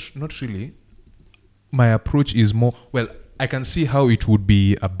 Not really. My approach is more, well, I can see how it would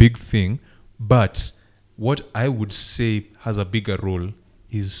be a big thing, but what I would say has a bigger role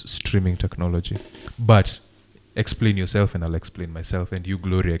is streaming technology. But explain yourself and I'll explain myself, and you,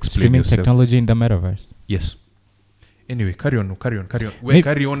 Gloria, explain Streaming yourself. technology in the metaverse. Yes. Anyway, carry on. Maybe-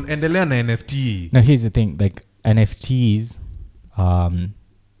 Carry on. Endelea na NFT. Now, here's the thing, like NFTs,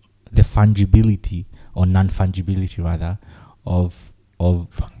 the fungibility or non-fungibility rather of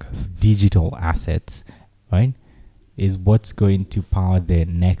Fungus. digital assets, right, is what's going to power the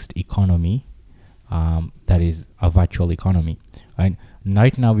next economy, that is a virtual economy, right?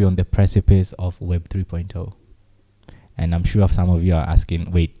 Right now we're on the precipice of Web 3.0, and I'm sure some of you are asking,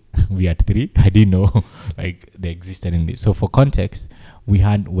 wait, we at 3? I didn't know like they existed in this. So for context, we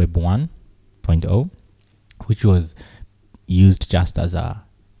had Web 1.0, which was used just as a,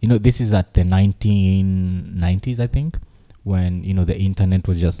 this is at the 1990s, I think, when, the internet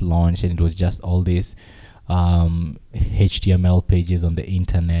was just launched, and it was just all these HTML pages on the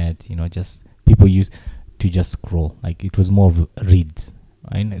internet, just people used to just scroll. Like it was more of reads,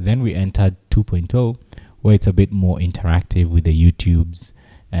 right? And then we entered 2.0, where it's a bit more interactive with the YouTubes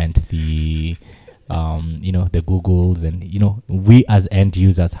and the the Googles, and we as end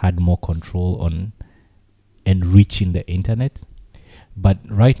users had more control on enriching the internet. But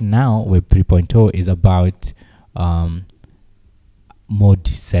right now Web 3.0 is about more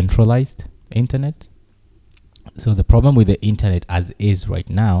decentralized internet. So the problem with the internet as is right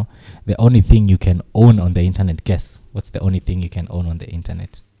now, the only thing you can own on the internet, guess what's the only thing you can own on the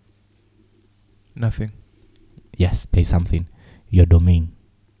internet? Nothing. Yes, there's something. Your domain.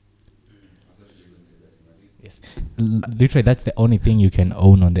 Yes. Literally, that's the only thing you can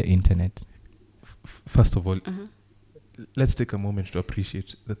own on the internet. First of all, let's take a moment to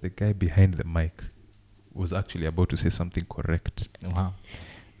appreciate that the guy behind the mic was actually about to say something correct Wow.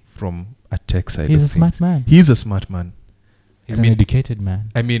 from a tech side. He's of a smart things. man. He's a smart man. He's I an mean- educated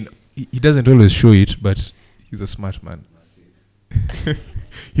man. I mean, he doesn't always show it, but he's a smart man.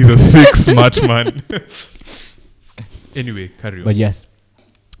 He's a sick smart man. Anyway, carry on. But yes,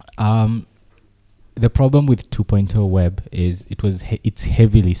 the problem with 2.0 web is it's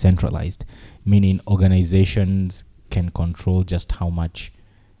heavily centralized, meaning organizations can control just how much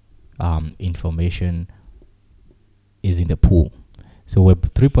information is in the pool. So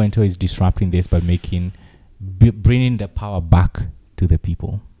Web 3.0 is disrupting this by bringing the power back to the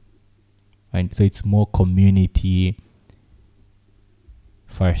people, right? So it's more community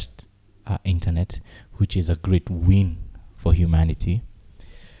first internet, which is a great win for humanity.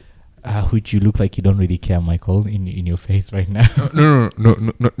 Which you look like you don't really care, Michael, in your face right now. No,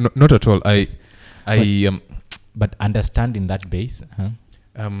 not at all. Yes. But understanding that base,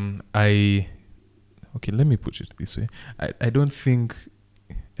 okay, let me put it this way. I don't think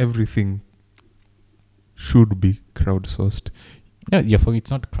everything should be crowdsourced no,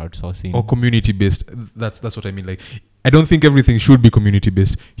 it's not crowdsourcing. or community based. That's what I mean. Like, I don't think everything should be community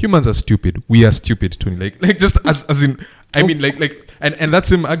based. Humans are stupid. We are stupid, Tony. Like just as in, I mean, and that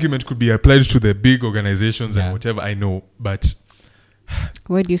same argument could be applied to the big organizations and whatever. I know, but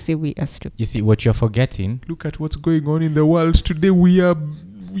Why do you say we are stupid? You see, what you're forgetting. look at what's going on in the world today. We are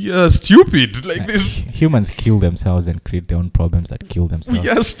stupid like this. Humans kill themselves and create their own problems that kill themselves. We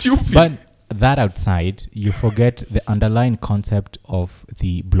are stupid. But that outside, you forget the underlying concept of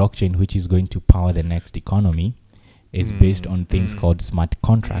the blockchain, which is going to power the next economy, is based on things called smart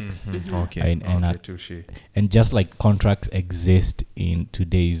contracts. Okay. And just like contracts exist in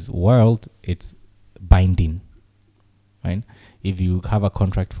today's world, it's binding, right? If you have a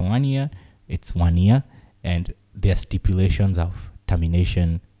contract for 1 year, it's 1 year, and there are stipulations of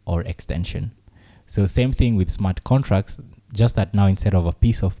termination or extension. So same thing with smart contracts, just that now instead of a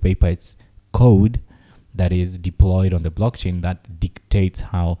piece of paper, it's code that is deployed on the blockchain that dictates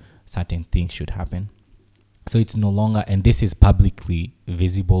how certain things should happen. So it's no longer, and this is publicly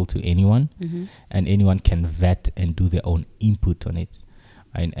visible to anyone, and anyone can vet and do their own input on it.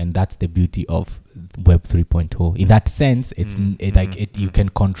 And that's the beauty of Web 3.0. In that sense, it's you can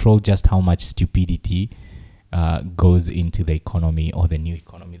control just how much stupidity goes into the economy or the new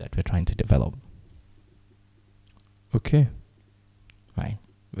economy that we're trying to develop. Okay. Right.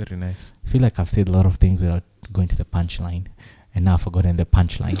 Very nice. I feel like I've said a lot of things without going to the punchline, and now I've forgotten the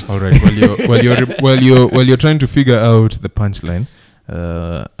punchline. All right. While you're trying to figure out the punchline,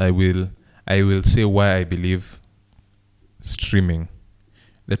 I will say why I believe streaming,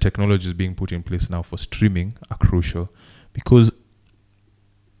 the technologies being put in place now for streaming, are crucial, because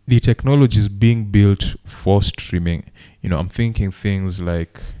the technologies being built for streaming, I'm thinking things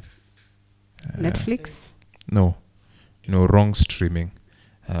like Netflix? No, wrong streaming.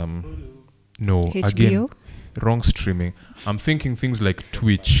 No, HBO? again, wrong streaming. I'm thinking things like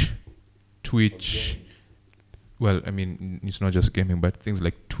Twitch. Well, I mean, it's not just gaming, but things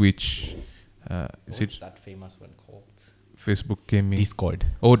like Twitch. Is it that famous one called? Facebook gaming? Discord.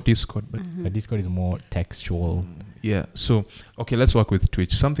 Oh, Discord. But Discord is more textual. Yeah. So, okay, let's work with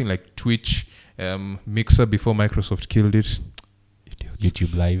Twitch. Something like Twitch, Mixer before Microsoft killed it. Idiots.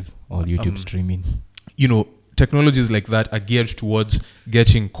 YouTube Live or YouTube streaming. Technologies like that are geared towards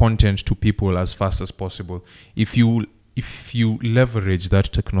getting content to people as fast as possible. If you leverage that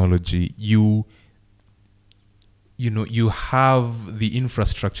technology, you have the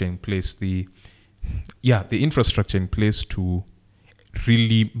infrastructure in place. The infrastructure in place to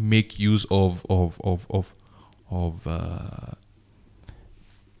really make use of the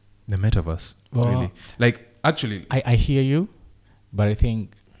metaverse. Well, really, like actually, I hear you, but I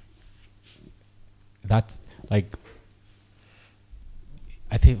think that's like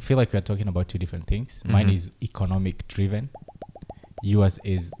feel like we're talking about two different things. Mine is economic driven. Yours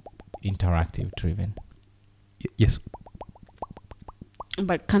is interactive driven. Yes.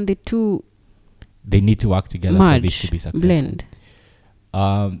 But can the two They need to work together for this to be successful. blend?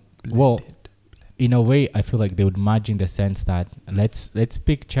 Well, in a way, I feel like they would merge in the sense that let's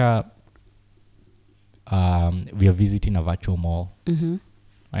picture we are visiting a virtual mall,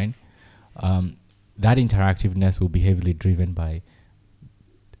 right? That interactiveness will be heavily driven by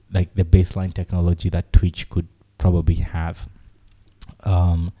like the baseline technology that Twitch could probably have.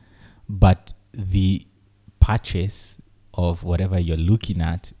 But the purchase of whatever you're looking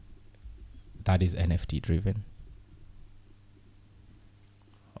at, that is NFT driven.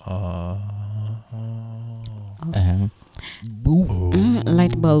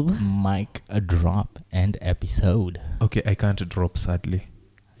 Light bulb. Mic drop and episode. Okay, I can't drop, sadly.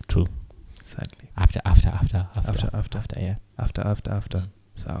 True. Sadly. After. Yeah. After.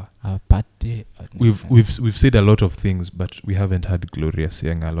 So Party. we've said a lot of things, but we haven't had Gloria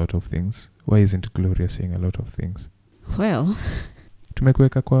saying a lot of things. Why isn't Gloria saying a lot of things? Well,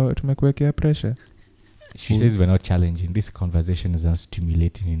 tumekuwekea pressure. She says we're not challenging. This conversation is not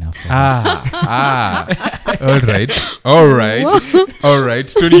stimulating enough. All right.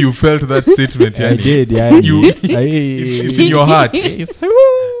 Tony, you felt that statement. I did. Yeah. It's in your heart.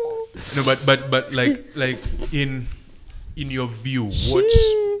 No, but like in your view, what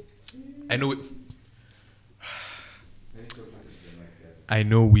I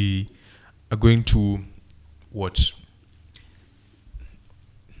know we are going to watch.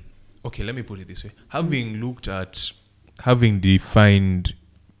 Okay, let me put it this way. Having defined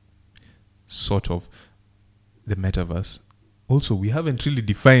sort of the metaverse, Also, we haven't really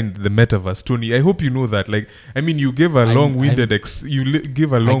defined the metaverse, Tony. I hope you know that. Like, I mean, you gave a long-winded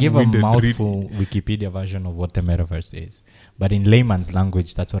give a I gave a long-winded mouthful Wikipedia version of what the metaverse is, but in layman's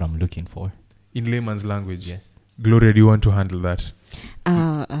language, that's what I'm looking for. in layman's language. Yes. Gloria, do you want to handle that?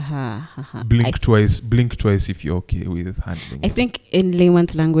 Blink Blink twice if you're okay with handling I it. think in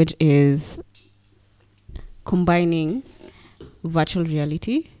layman's language is combining virtual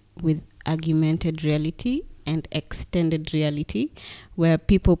reality with augmented reality and extended reality, where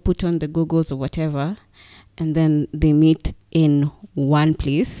people put on the goggles or whatever, and then they meet in one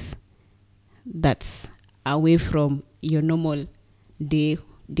place that's away from your normal day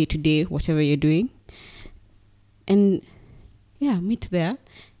to day, whatever you're doing. And yeah, meet there.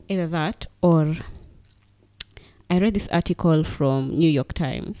 Either that, or I read this article from New York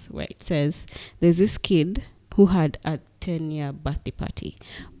Times where it says there's this kid who had a 10-year birthday party,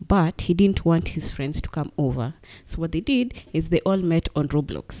 but he didn't want his friends to come over. So what they did is they all met on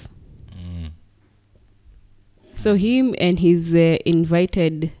Roblox. So him and his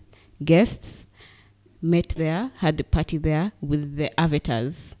invited guests met there, had the party there with the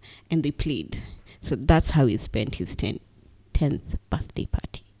avatars, and they played. So that's how he spent his 10th birthday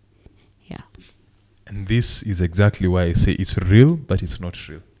party. Yeah. And this is exactly why I say it's real, but it's not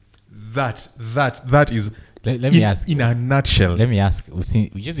real. That is... Let me ask. In a nutshell. Let me ask.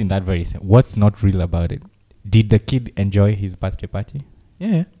 Just in that very sense, what's not real about it? Did the kid enjoy his birthday party?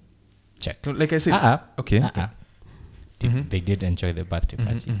 Yeah. Check. So, like I said... Okay. They did enjoy the birthday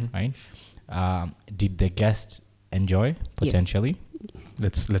party, right? Did the guests enjoy potentially?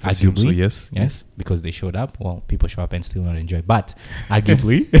 Let's assume so. Yes. Because they showed up. Well, people show up and still not enjoy, but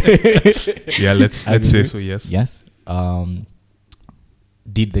arguably, yeah. Let's say so. Yes. Yes.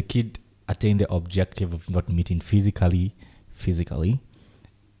 Did the kid attain the objective of not meeting physically,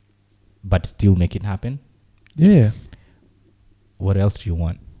 but still make it happen? Yeah. What else do you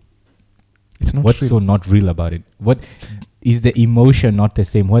want? It's not. What's real. so not real about it? What is the emotion not the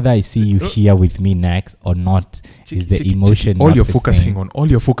same? Whether I see you here with me next or not, is the emotion all not you're the focusing same? on? All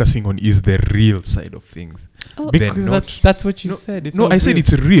you're focusing on is the real side of things. Because that's what you said. It's I said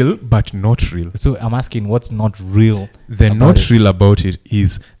it's real, but not real. So I'm asking, what's not real? The not real about it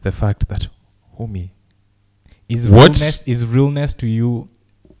is the fact that, homie, is realness to you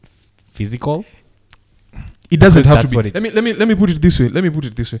physical? It doesn't Because have to be. Let me put it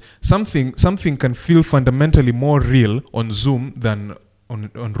this way. Something can feel fundamentally more real on Zoom than on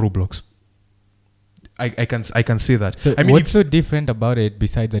Roblox. I can say that. So I mean, what's so different about it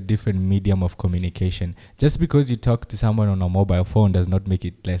besides a different medium of communication? Just because you talk to someone on a mobile phone does not make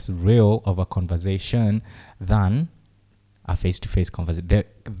it less real of a conversation than a face-to-face conversation.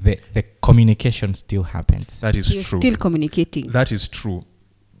 The communication still happens. That is You're true. still communicating. That is true.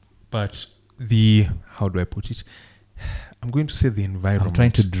 But how do I put it? I'm going to say the environment. I'm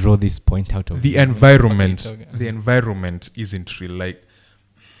trying to draw this point out of the environment. The environment isn't real. Like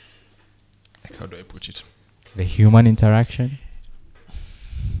how do I put it? The human interaction.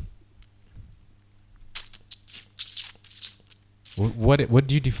 What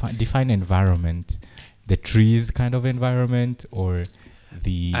do you define environment? The trees kind of environment, or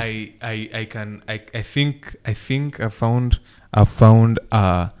the? I think I found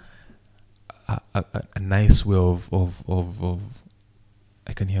a nice way of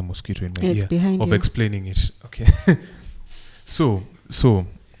I can hear a mosquito in my It's ear behind of you. explaining it. Okay. so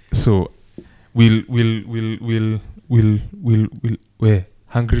we'll where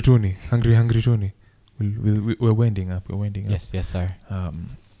hungry Tony. We're winding up. Yes, sir.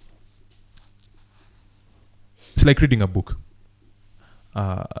 It's like reading a book.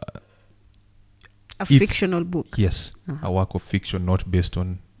 A fictional book. Yes, Uh-huh. a work of fiction not based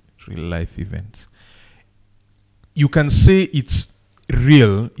on real life events. You can say it's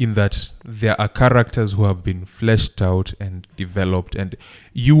real in that there are characters who have been fleshed out and developed, and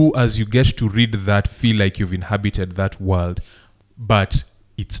you, as you get to read that, feel like you've inhabited that world, but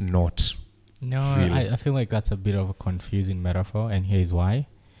it's not. No, real. I feel like that's a bit of a confusing metaphor, and here's why.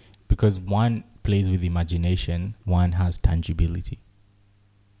 Because one plays with imagination, one has tangibility.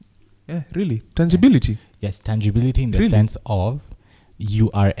 Yeah, really. Tangibility. Yes, tangibility in the Really? sense of you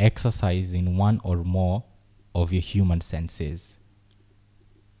are exercising one or more of your human senses.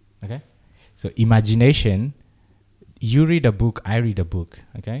 Okay? So imagination, you read a book, I read a book,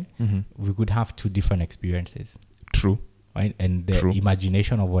 okay? Mm-hmm. We could have two different experiences, True. right? And the True.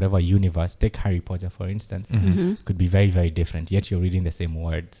 imagination of whatever universe, take Harry Potter for instance, could be very, very different, yet you're reading the same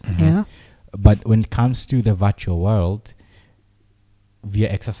words. Yeah. But when it comes to the virtual world, we are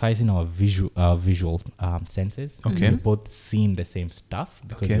exercising our visual senses. Okay. We're both seeing the same stuff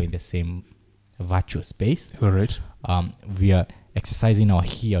because Okay. we're in the same virtual space. All right. We are exercising our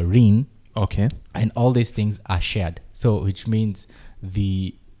hearing, Okay. and all these things are shared. So, which means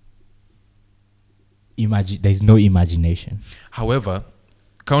there's no imagination. However,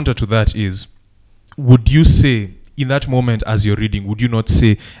 counter to that is, would you say in that moment as you're reading, would you not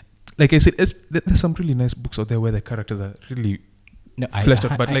say, like I said, there's some really nice books out there where the characters are really fleshed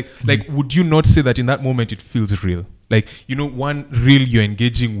out, but like would you not say that in that moment it feels real? Like, one, real, you're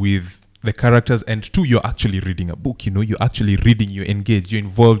engaging with the characters, and two, you're actually reading a book. You're actually reading, you're engaged, you're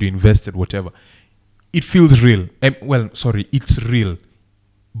involved, you're invested, whatever. It feels real. It's real,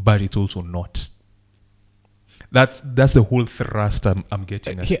 but it's also not. That's the whole thrust I'm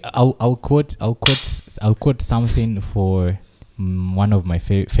getting at. Here, I'll quote something for one of my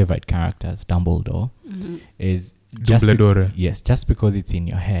favorite characters, Dumbledore. Mm-hmm. Is Dumbledore. Yes, just because it's in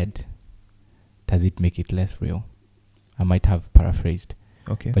your head, does it make it less real? I might have paraphrased.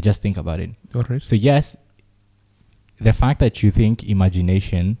 Okay. But just think about it. All right. So yes, the fact that you think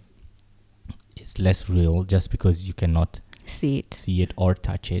imagination is less real just because you cannot see it or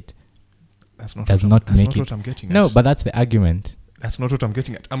touch it, that's not does what not make it. What I'm getting at. No, but that's the argument. That's not what I'm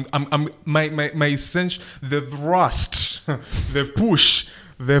getting at. My sense, the thrust, the push,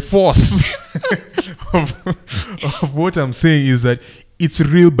 the force of what I'm saying is that it's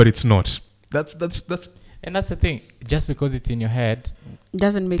real, but it's not. That's. And that's the thing. Just because it's in your head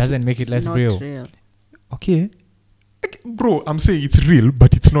doesn't make it less real. Okay. Bro, I'm saying it's real,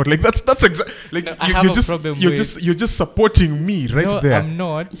 but it's not. Like that's exactly like no, you're just supporting me right there. I'm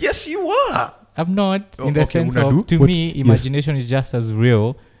not. Yes, you are. I'm not in the sense of, to me, imagination is just as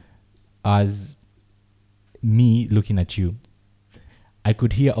real as me looking at you. I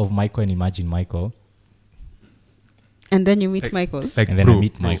could hear of Michael and imagine Michael. And then you meet Michael. And then I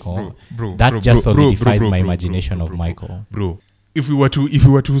meet Michael. That just solidifies my imagination of Michael. Bro, if we were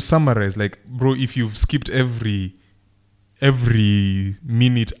to summarize, like, bro, if you've skipped every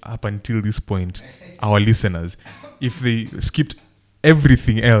minute up until this point, our listeners, if they skipped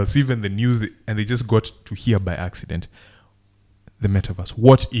everything else, even the news, and they just got to hear by accident, the metaverse.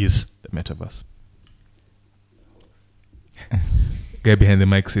 What is the metaverse? Guy behind the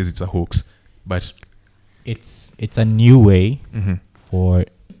mic says it's a hoax, but it's a new way for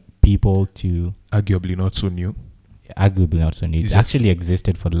people to arguably not so new. It's actually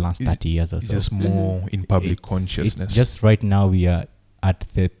existed for the last 30 years or so. Just more in public consciousness. It's just right now we are at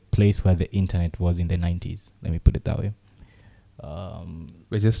the place where the internet was in the 90s. Let me put it that way.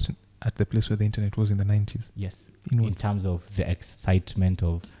 We're just at the place where the internet was in the 90s. Yes. In terms of the excitement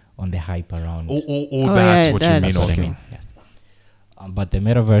on the hype around. That's what you mean. What I mean. Yes. But the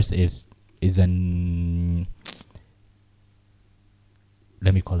metaverse is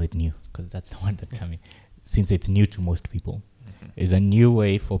let me call it new, because that's the one that coming. Since it's new to most people, is a new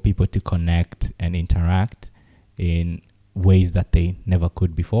way for people to connect and interact in ways that they never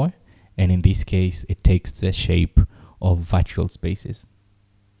could before. And in this case, it takes the shape of virtual spaces.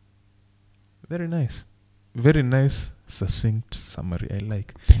 Very nice. Very nice, succinct summary. I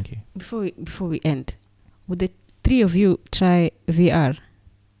like. Thank you. Before we end, would the three of you try VR?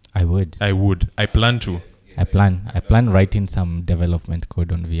 I would. I plan to. I plan writing some development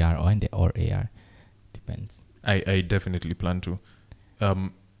code on VR or AR. Depends. I definitely plan to.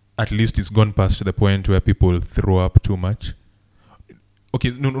 At least it's gone past the point where people throw up too much.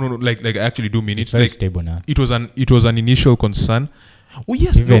 Okay, no. Like I actually do mean it's very stable now. It was an initial concern. Oh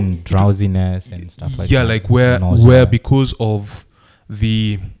yes, even drowsiness and stuff like that. Yeah, like where because of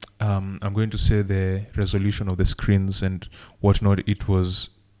the I'm going to say the resolution of the screens and whatnot, it was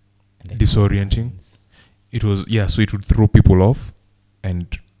disorienting. It was so it would throw people off, and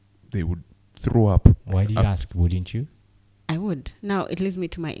they would throw up. Why do you ask? Wouldn't you? I would. Now it leads me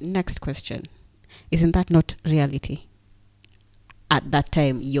to my next question. Isn't that not reality? At that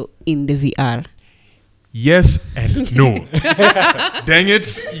time, you're in the VR. Yes and no. Dang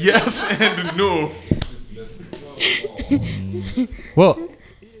it. Yes and no. Well,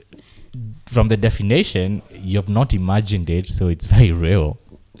 from the definition, you've not imagined it, so it's very real.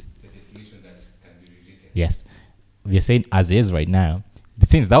 The definition that can be rewritten. Yes. We're saying as is right now.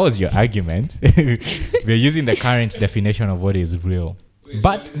 Since that was your argument, we're using the current definition of what is real.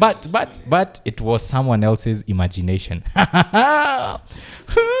 But it was someone else's imagination.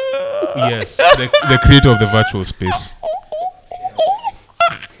 Yes, the creator of the virtual space.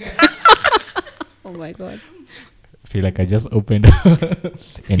 Oh my God. I feel like I just opened.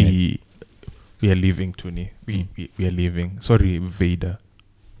 We are leaving, Tony. We are leaving. Sorry, Vader.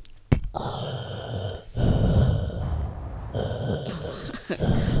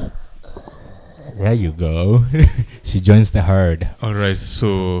 There you go. She joins the herd. All right,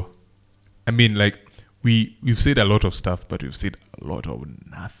 so I mean, like, we've said a lot of stuff, but we've said a lot of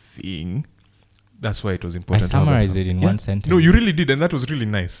nothing. That's why it was I important. to have summarized some- it in Yeah. one sentence. No, you really did, and that was really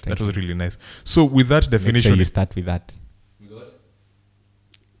nice. Thank That was really nice. So with that Make definition, sure you start with that.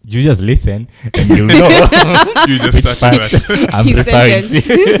 You just listen and you know you just which start part with that. I'm His referring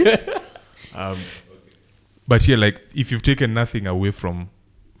sentence. to. But yeah, like, if you've taken nothing away from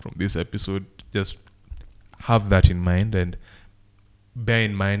this episode, just have that in mind and bear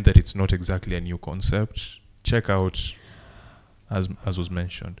in mind that it's not exactly a new concept. Check out, as was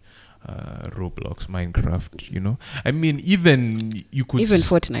mentioned, Roblox, Minecraft, you know. I mean, even you could Even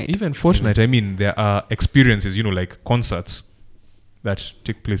Fortnite. Even Fortnite. I mean, there are experiences, you know, like concerts that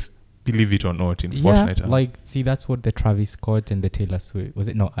take place, believe it or not, in Yeah, Fortnite. like, see, that's what the Travis Scott and the Taylor Swift, was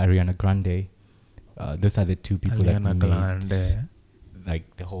it not Ariana Grande? Those are the two people that Ariana made Grande.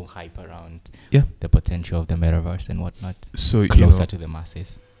 like the whole hype around Yeah. the potential of the metaverse and whatnot, So, closer you know, to the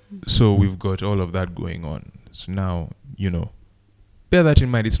masses. so we've got all of that going on. So now, you know, bear that in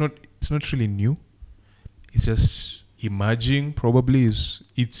mind. It's not really new. It's just emerging. Probably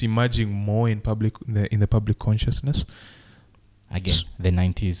it's emerging more in the public consciousness. Again, the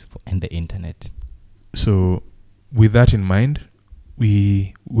 90s and the internet. So with that in mind,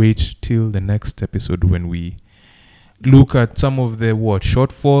 we wait till the next episode when we look at some of the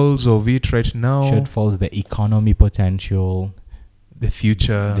shortfalls of it right now, Shortfalls, the economy potential, the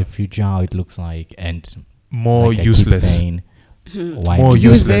future, the future, how it looks like, and more like I keep useless, saying, why more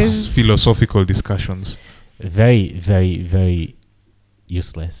Uses. useless philosophical discussions. very, very, very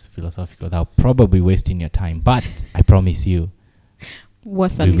useless philosophical. That'll probably wasting your time, but I promise you,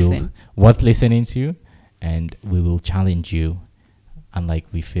 Worth a we will listen. worth listening to, and we will challenge you, unlike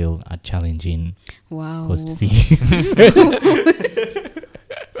we feel are challenging Wow. host C.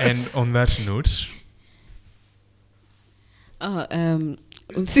 And on that note,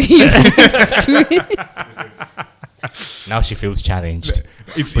 We'll see you next week. Now she feels challenged.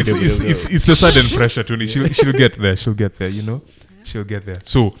 it's the sudden pressure to she'll get there. She'll get there. You know, she'll get there.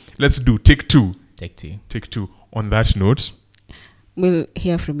 So let's do take two. Take two. Take two. On that note, We'll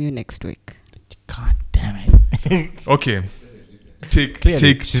hear from you next week. God damn it. okay.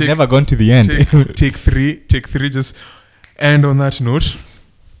 Take She's never gone to the end. take three. Just and on that note,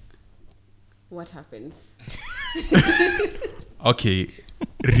 What happens? okay.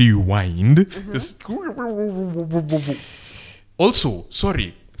 Rewind. Just also,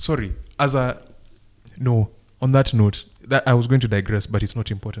 sorry. On that note, that I was going to digress, but it's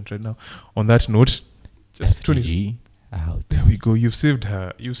not important right now. On that note, just Tony, FTG out. there we go. You've saved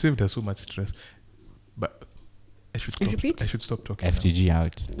her so much stress. But I should stop. Repeat? I should stop talking. now. FTG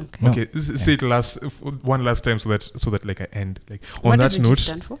out. Okay. No. Okay, say it one last time so that like I end. Like on What that does the G note.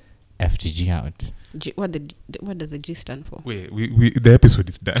 stand for? FTG out. What does the G stand for? Wait, we the episode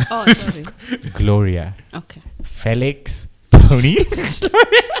is done. Oh, sorry. Gloria. Okay. Felix. Tony.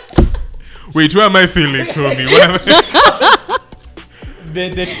 Wait, where am I Felix, homie? Where am I?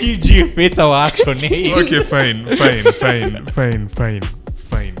 the TG fits our actual name. Okay, fine.